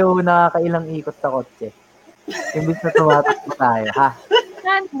 Bakit tayo nakakailang ikot sa kotse? Imbis na tumatakbo tayo, ha?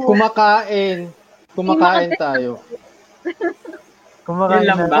 Kumakain tayo.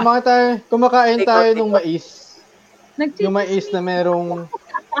 Kumakain tayo nung mais. Yung mais na merong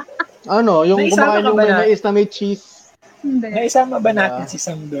Ano, yung Naisama kumakain ka yung ba may na? mais na may cheese. Hindi. Naisama ba natin si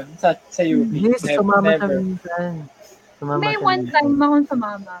Sam doon sa UP? Yes, sumama siya Never. minsan. Sumama May siya one minsan. time akong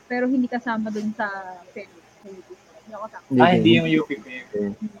sumama, pero hindi kasama dun sa Philippines. Hindi ako kasama. Hindi yung UP fair.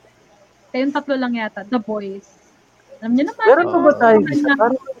 Kayong tatlo lang yata, The Boys. Alam niyo naman. Meron pa ba tayo mga isa?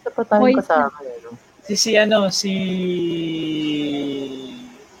 Parang may isa pa tayong Boys kasama. No? Si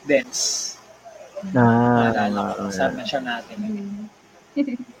Dance. Naalala ko. Kasama siya natin.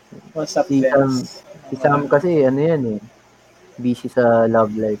 What's up, Si Dance? Si Sam kasi, ano yan eh. Busy sa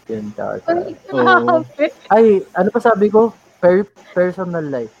love life yun. Ay, ano pa sabi ko? Personal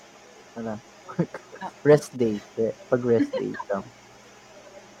life. Ano? Rest day. Pag rest day. Sam.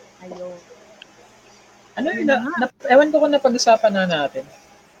 Ayun. Ano yun? Ewan ko kung napag-usapan na natin.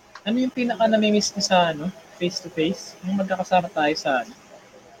 Ano yung pinaka namimiss niyo sa face-to-face? Yung magkakasama tayo sa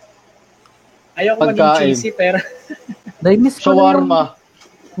Ayoko maging Pagkain. cheesy, pero Namimiss ko Shawarma.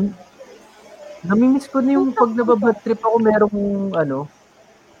 Namimiss ko na yung pag nababad trip ako merong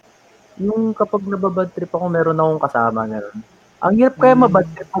yung kapag nababad trip ako meron akong kasama meron. Ang hirap kaya mabad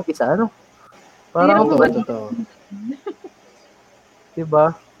trip mag-isa, ano? Parang Totoo.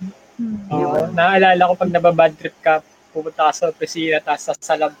 diba? Naalala ko pag nababad trip ka, pupunta ka sa opisina, tapos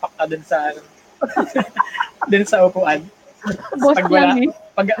sasalampak ka dun sa dun sa upuan. Boss Pag lang eh.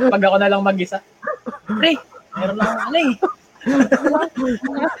 Pag ako na lang mag-isa, pre, meron lang ako eh.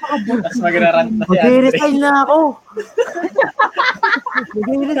 Tapos magrarant na si Andre. Mag-resign na ako!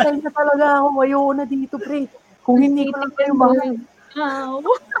 Mag-resign na talaga ako. Ayoko na dito, pre. Kung hindi ko lang kayo mahal.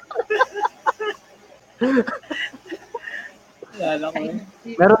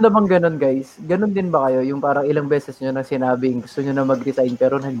 Meron na bang ganun, guys? Ganun din ba kayo? Yung parang ilang beses nyo na sinabing gusto nyo na mag-resign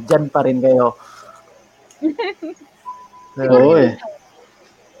pero nandyan pa rin kayo. Oo eh.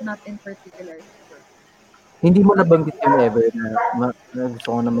 Not in particular. Hindi mo nabanggit yun ever na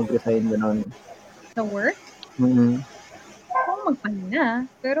gusto ko na mag-resign ganun. Sa work? Mm-hmm. Ako magpahinga,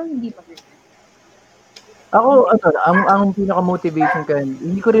 pero hindi mag-resign. Ako, ang pinaka-motivation ko,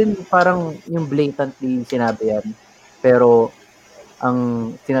 hindi ko rin parang yung blatantly sinabi yan. Pero, ang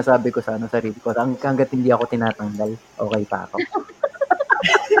sinasabi ko sa sarili ko, hanggat hindi ako tinatanggal, okay pa ako.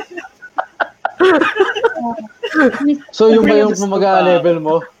 So, yung ba yung mag-level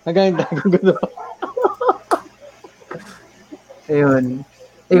mo? Hanggang gano'n. Ayun.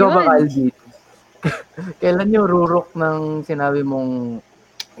 Ikaw ba, Calvi? Kailan yung rurok ng sinabi mong,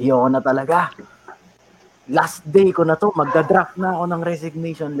 ayoko na talaga. Last day ko na to, magda-draft na ako ng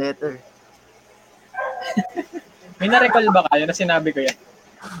resignation letter. May na-recall ba kayo na sinabi ko yan?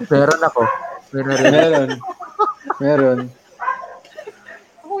 Meron ako. Meron.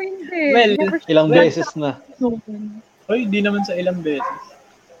 Ako hindi. Well, ilang beses na. Hoy, di naman sa ilang beses.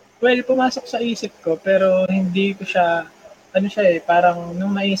 Well, pumasok sa isip ko, pero hindi ko siya, parang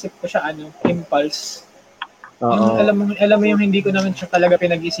nung naisip ko siya, impulse. Yung, alam mo yung hindi ko naman siya talaga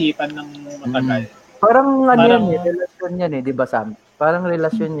pinag-isipan ng matagal. Parang relasyon yan eh, di ba Sam? Parang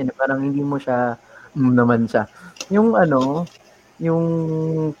relasyon yan eh, parang hindi mo siya, naman siya. Yung yung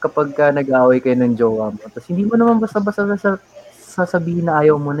kapag ka nag-away kayo ng jowa mo, tapos hindi mo naman basta-basta sasabihin na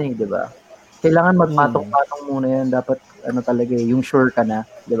ayaw mo na eh, di ba? Kailangan magpatong-patong muna yan. Dapat, talaga eh, yung sure ka na,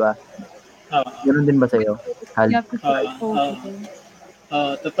 di ba? Ganun din ba sa'yo?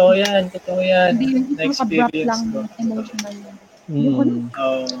 Totoo yan. Hindi Na-experience lang ko. emotional.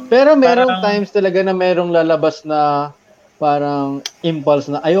 Pero merong times talaga na merong lalabas na parang impulse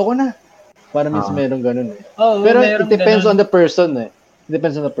na ayoko na. Parang minsan merong ganun eh. Pero it depends on the person eh. It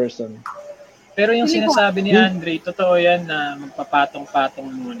depends on the person. Pero yung sinasabi ni Andre, totoo yan na magpapatong-patong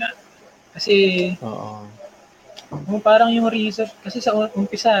muna. Kasi, parang yung research, kasi sa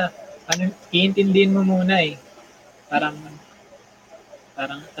umpisa, iintindihin mo muna eh. Parang,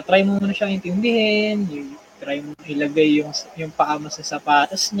 tatry mo muna siyang intindihin, try mo ilagay yung paa mo sa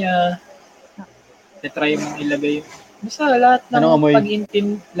sapatos niya, try mo ilagay basta lahat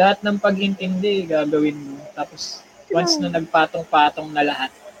ng pag-intindi gagawin mo. Tapos, once na nagpatong-patong na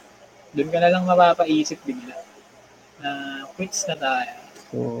lahat, doon ka na lang mapapaisip bigla na quits na tayo.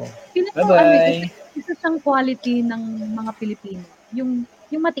 Bye-bye. Isa siyang quality ng mga Pilipino. Yung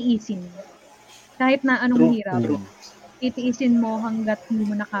matiisin. Kahit na anong hirap. Itiisin mo hanggat hindi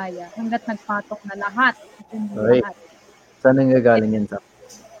mo na kaya. Hanggat nagpatok na lahat. Lahat. Saan ang gagaling yan, Sam?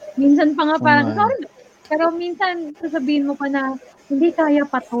 Minsan pa nga parang, sorry. Pero minsan, sasabihin mo pa na, hindi kaya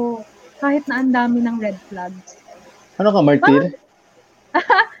pa to. Kahit na ang dami ng red flags. Ano ka, Martir?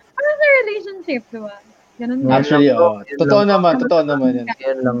 Parang sa relationship, diba? Ganun Actually, totoo naman yan.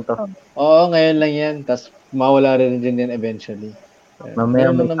 Ngayon lang to. Oo, ngayon lang yan. Tapos, mawala rin yan eventually.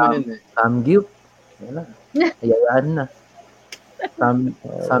 Mamaya may Sam guilt. Wala. Hayaan na.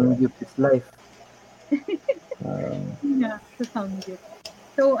 Samgyup is life. Yeah, sa Samgyup.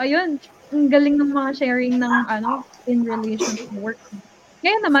 So, ayun. Ang galing ng mga sharing ng in relation to work.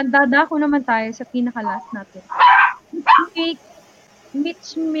 Ngayon naman, dadako naman tayo sa pinaka-last natin.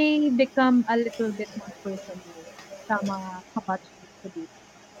 Which may become a little bit more personal sa mga kabatch ko dito.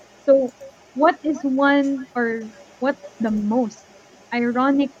 So, what is one or what's the most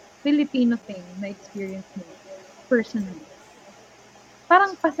ironic Filipino thing na experience mo personally?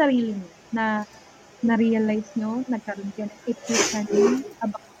 Parang pasarili mo na na-realize nyo, nagkaroon kayo ng epiphany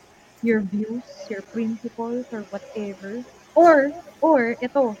about your views, your principles, or whatever. Or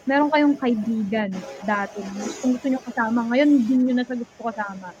ito, meron kayong kaibigan dati, gusto nyo kasama, ngayon hindi nyo na sa gusto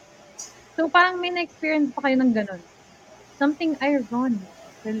kasama. So, parang may na-experience pa kayo ng ganun. Something ironic,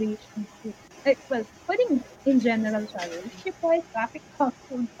 relationship. Well, pwedeng in general siya, relationship-wise, traffic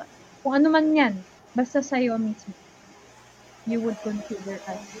costume, kung ano man yan, basta sa'yo mismo, you would consider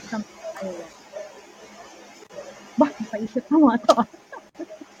as something ironic. Bakit paisip mo ito?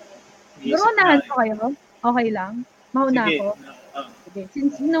 Pero unahan ko kayo? Okay lang? Mauna ako? Sige.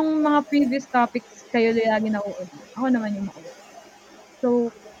 Since nung mga previous topics kayo lagi nauuna, ako naman yung mauna.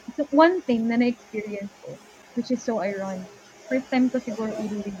 So one thing na na-experience ko, which is so ironic, first time ko siguro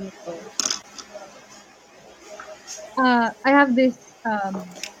i-review ko. I have this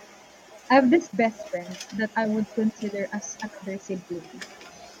best friend that I would consider as another sibling.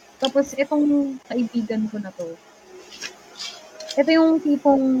 Tapos itong kaibigan ko na to, ito yung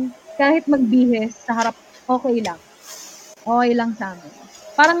tipong kahit magbihis sa harap, okay lang. Okay lang sa amin.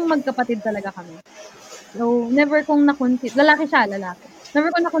 Parang magkapatid talaga kami. So, never kong na-consider, lalaki siya, lalaki. Never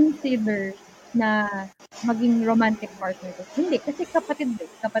kong na-consider na maging romantic partner ko. Hindi, kasi kapatid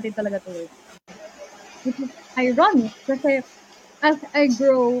talaga to. Which is ironic, kasi as I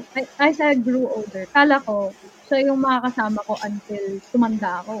grew older, kala ko, siya yung makakasama ko until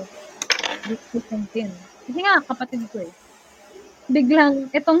tumanda ako. This is something. Kasi nga, kapatid ko eh. Biglang,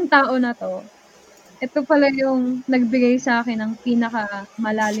 itong tao na to, ito pala yung nagbigay sa akin ng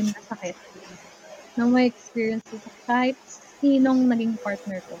pinaka-malalim na sakit na may experience ko kahit sinong naging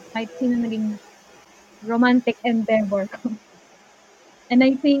partner ko, kahit sinong naging romantic endeavor ko. And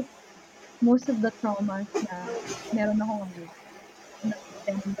I think most of the traumas na meron ako ngayon na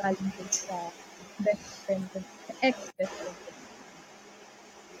galing din sa best friend ko, sa ex-best friend ko.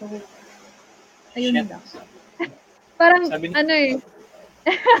 So, ayun lang. Parang, ano eh.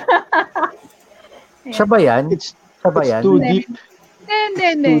 Siya ba yan? Siya ba yan? It's too deep.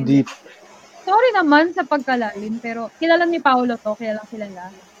 Hindi. Too deep. Sorry naman sa pagkalalim, pero kilala ni Paolo to, kaya lang kilala.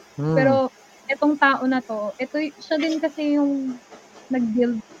 Pero, itong tao na to, siya din kasi yung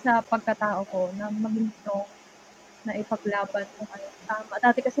nag-build sa pagkatao ko na maging strong, na ipaglaban kung ano tama.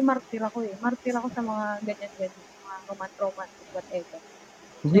 Dati kasi martir ako eh. Martir ako sa mga ganyan-ganyan, mga romantic, whatever.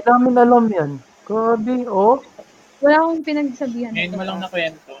 Hindi namin alam yan. Grabe, oh. Wala akong pinagsabihan. Ngayon mo lang na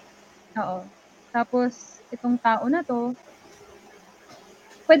kwento. Oo. Tapos, itong tao na to,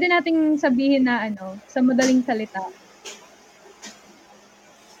 pwede nating sabihin na sa madaling salita,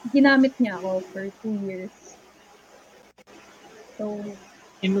 ginamit niya ako for 2 years. So,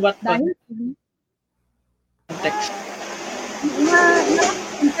 in what dahil context?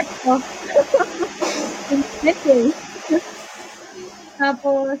 context ko. Let's say.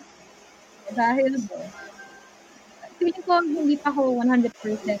 Tapos, dahil feeling ko hindi pa ako 100%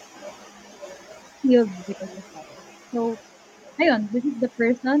 healed because of that. So, ayun, this is the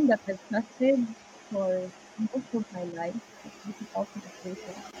person that I've trusted for most of my life. This is also the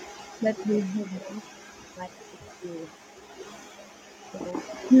person that gave me most my experience. So,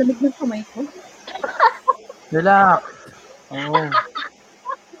 lamig ng kamay ko. Relax. Oh.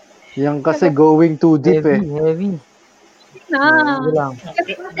 Yan kasi going too deep heavy. Na.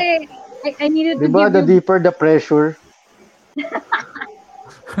 Kasi, I needed to diba, the deeper the pressure,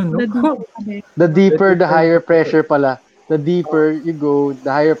 the deeper the higher pressure pala. The deeper you go,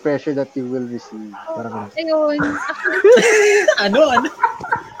 the higher pressure that you will receive. Parang ayun. Ano?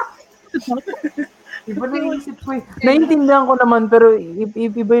 Iba naisip ko eh. Naintindihan ko naman, pero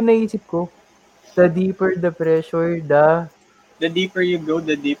iba yung naisip ko. The deeper the pressure, the deeper you go,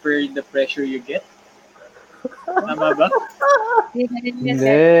 the deeper the pressure you get. Tama ba?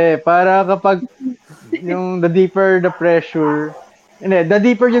 Hindi. Para kapag yung the deeper the pressure, the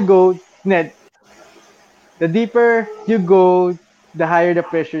deeper you go, the deeper you go, the higher the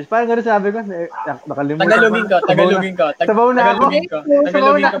pressures. Parang gano'n sabi ko. Tagalogin ko. Sabaw na ako.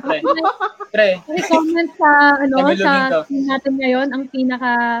 Tagalogin ko, pre. I-comment sa team natin ngayon, ang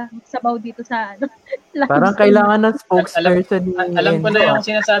pinaka-sabaw dito sa Parang kailangan ng spokesperson ni Alam ko na yung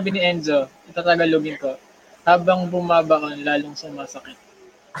sinasabi ni Enzo. Ito Tagalogin ko. habang bumabaon, lalong sumasakit.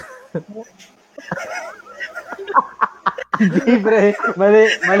 Hindi, pre.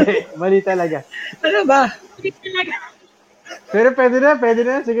 Mali talaga. Ano ba? Pero pwede na.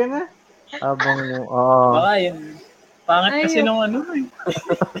 Sige na. Baka yun. Pangat kasi nung ano eh.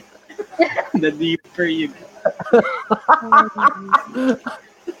 The deeper you go.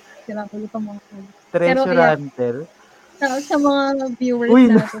 Sila ko pa mga Treasure hunter. Sa mga viewers Uy,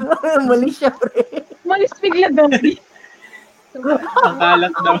 natin. mali siya, pre. Malis bigla Gabi. So, Ang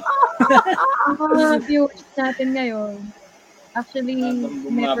kalat daw. ang mga viewers natin ngayon, actually, Habang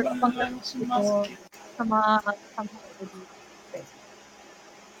never bumaba, pang lalong ito sumasakit. sa mga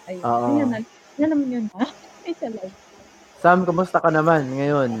ayun. Oo. Yan naman yun, ha? It's alive. Sam, kamusta ka naman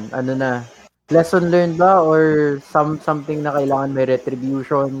ngayon? Ano na? Lesson learned ba or something na kailangan may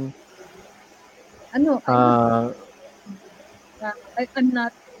retribution? I'm not 100%.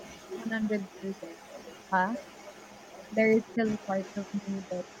 Ha? There is still part of me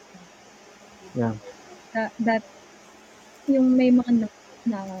that Yeah. that yung may mga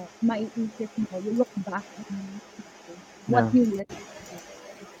na maiisip mo, you look back and what you let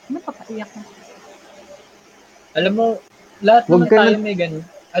napapaiyak na. Alam mo, lahat naman tayo may ganyan.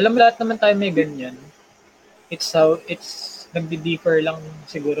 Alam mo, lahat naman tayo may ganyan. It's nagdi-differ lang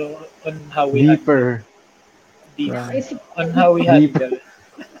siguro on how we Deeper. On how we handle.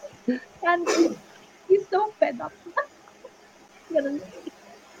 And he's so fed up. Ganun.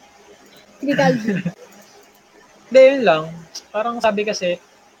 Sige, Calvin. Hindi, yun lang. Parang sabi kasi,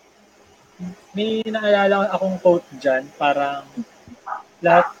 may naalala akong quote dyan, parang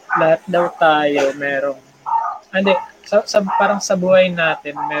lahat daw tayo merong, hindi, parang sa buhay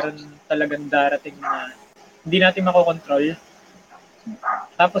natin, meron talagang darating na hindi natin makokontrol.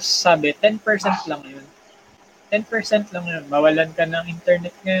 Tapos sabi, 10% lang yun. 10% lang yun. Mawalan ka ng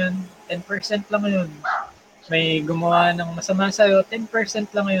internet ngayon, 10% lang yun. May gumawa ng masama sa'yo, 10%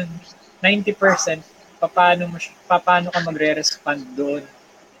 lang yun. 90%, paano ka magre-respond doon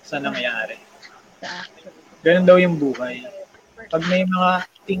sa nangyari. Ganun daw yung buhay. Pag may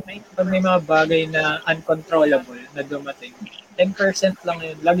mga bagay na uncontrollable na dumating, 10% lang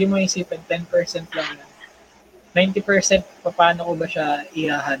yun. Lagi mo isipin, 10% lang yun. 90%, paano ko ba siya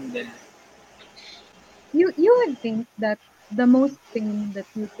i-handle? You would think that the most pain that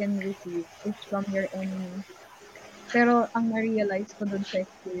you can receive is from your enemy. Pero ang na-realize ko dun sa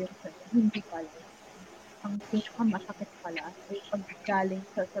experience na hindi pala. Ang pinakamasakit pala ay paggaling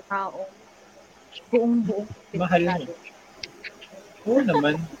sa taong buong mahal mo. Oo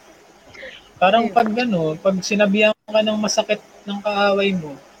naman. Parang pag sinabihan ka ng masakit ng kaaway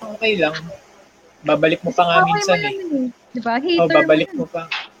mo, okay lang. Babalik mo pa nga minsan eh. Diba? Hater babalik mo pa.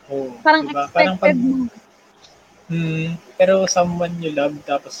 Parang diba? expected mo. Pero someone you love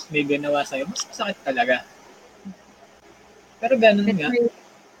tapos may ginawa sa'yo, mas masakit talaga. Pero ganun nga.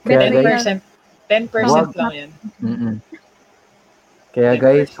 10% lang yan. Mm-mm. Kaya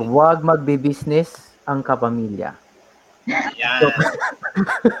guys, huwag magbe-business ang kapamilya. Yan.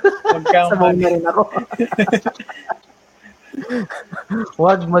 Sabay na rin ako.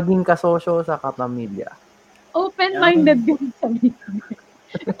 Huwag maging kasosyo sa kapamilya. Open-minded din sabihin.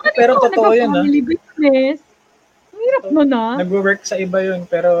 Pero totoo yun, ha? Business. Ang hirap mo na. Nag-work sa iba yun,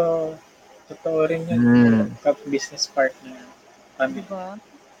 pero totoo rin yun. Business partner. Family. Diba?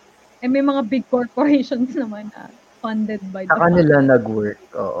 May mga big corporations naman funded by sa kanila nag-work.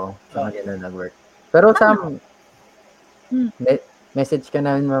 Oo. Sa kanila nag-work. Pero Sam, message ka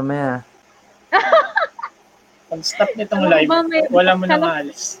namin mamaya. Pag stop nitong live, wala mo nang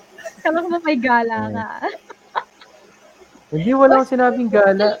alis. Kala ko may gala ka. Hindi, wala akong sinabing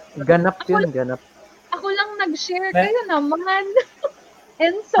gala. Ganap yun, ganap. Ako lang nag-share kayo naman.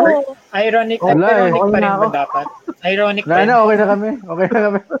 And so, ironic pa rin ba dapat? Ironic pa rin. Okay na kami.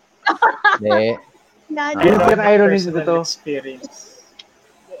 Hindi. Yung irony nito to. Experience.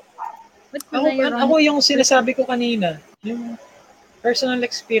 Ako yung sinasabi ko kanina, yung personal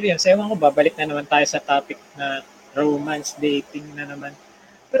experience. Ewan ko, babalik na naman tayo sa topic na romance, dating na naman.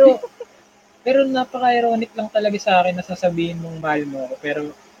 Pero napaka-ironic lang talaga sa akin na sasabihin mong mahal mo ako,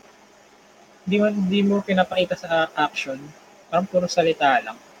 pero hindi mo pinapakita sa action. Parang puro salita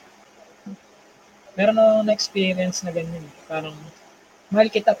lang. Meron ako na-experience na ganyan. Parang,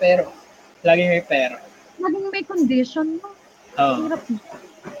 mahal kita pero, laging may pero. Laging may condition mo. Oo.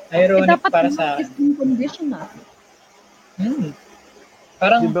 Ironic para sa akin. Dapat may condition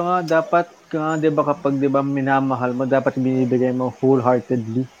Parang, diba nga, dapat kapag minamahal mo, dapat binibigay mo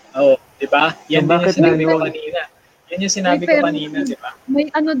wholeheartedly. Oo, diba? Yan din yung sinabi ko kanina. Yan yung sinabi ko kanina, diba? May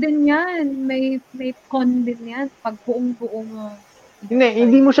ano din yan, may con din yan. Pag buong-buo mo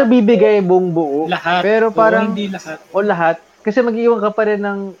Hindi mo siya bibigay buong buo. Lahat. Pero parang, hindi lahat. O lahat. Kasi mag-iwan ka pa rin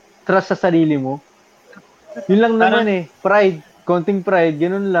ng trust sa sarili mo. Yun lang naman pride. Konting pride,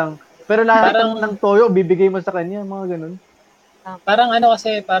 ganun lang. Pero lahat ng toyo, bibigay mo sa kanya, mga ganun. Parang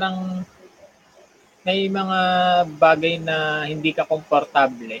parang may mga bagay na hindi ka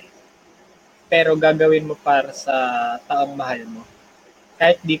komportable pero gagawin mo para sa taong mahal mo.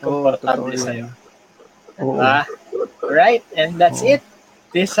 Kahit di komportable sa'yo. Diba? Right? And that's it.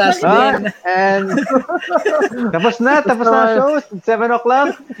 This has been... And tapos na ang show. 7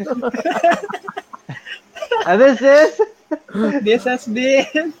 o'clock. And this has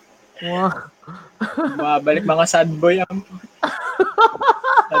been... Balik mga sad boy ang...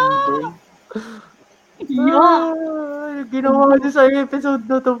 Sad boy. Ginawa niyo sa episode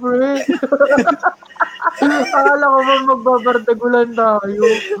na to, pre. Akala ko ba magbabardagulan tayo.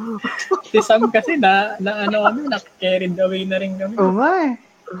 Si Sam kasi na-carried away na rin kami. Oh my.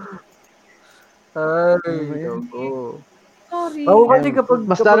 Ay, ako. Sorry. Ako kasi kapag...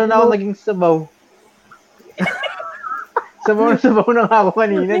 Mas lalo na ako naging sabaw. Sabaw na nga ako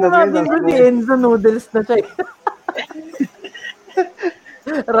kanina. Imagine ko si Enzo noodles na siya.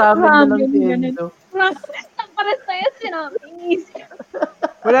 Ramen na lang si Enzo. Para sa'yo sinabi.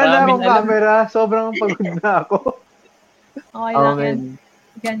 Wala na akong camera. Sobrang pagod na ako. Okay lang yan.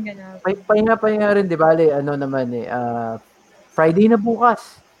 Ganyan. Pahinga rin, di ba? Friday na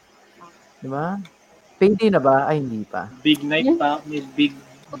bukas. Di ba? Payday na ba? Ay, hindi pa. Big night pa. May big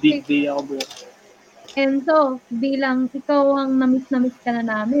day ako bukas. Enzo, bilang ikaw ang na-miss ka na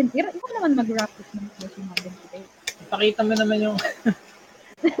namin, ikaw naman mag-wrap up ng session natin today. Pakita mo naman yung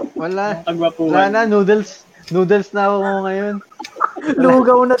Wala. kagwapuhan. Wala na, noodles na ako ngayon.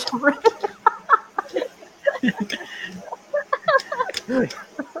 Lugaw na siya, pre.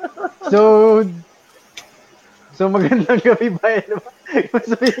 So magandang gabi bayan.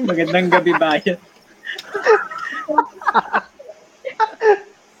 Magandang gabi bayan.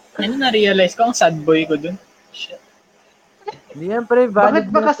 Ano na-realize ko? Ang sad boy ko dun. Shit. Hindi yan, pre. Bakit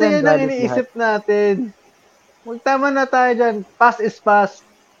ba kasi yan ang iniisip natin? Magtama na tayo dyan. Past is past.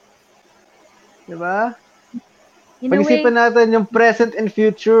 Diba? Pag-isipan natin yung present and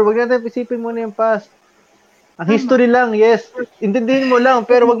future. Huwag natin isipin muna yung past. Ang history lang, yes. Intindihin mo lang,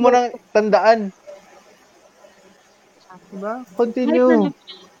 pero wag mo nang tandaan. Diba? Continue.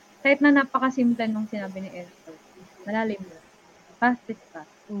 Kahit na napakasimple nung sinabi ni Elso. Malalim mo. Past is past.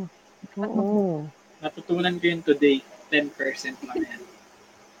 Oo. Natutunan ko yun today. 10% lang yan.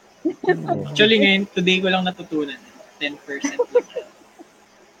 Actually ngayon, today ko lang natutunan. 10% lang yan.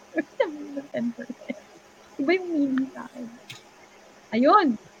 10%. Iba yung meaning sa akin.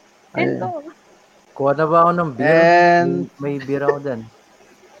 Ayun. Elso. Kuha na ba ako ng beer? And may beer ako dyan.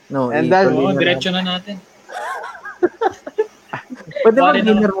 No, and that, diretso na natin. Pwede ba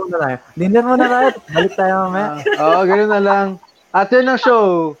dinner muna tayo? Dinner muna tayo. Balik tayo mamaya. ganoon na lang. At yun ang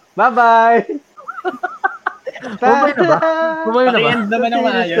show. Bye-bye! Bumay na ba? Paki-end naman ang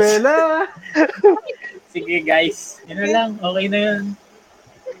maayos. Sige guys. Yun lang. Okay na yun.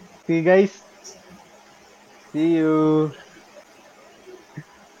 See guys. See you.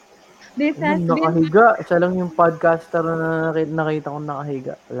 This has been... Nakahiga. Isa lang yung podcaster na nakita kong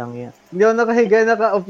nakahiga. Lang yan. Hindi ako nakahiga.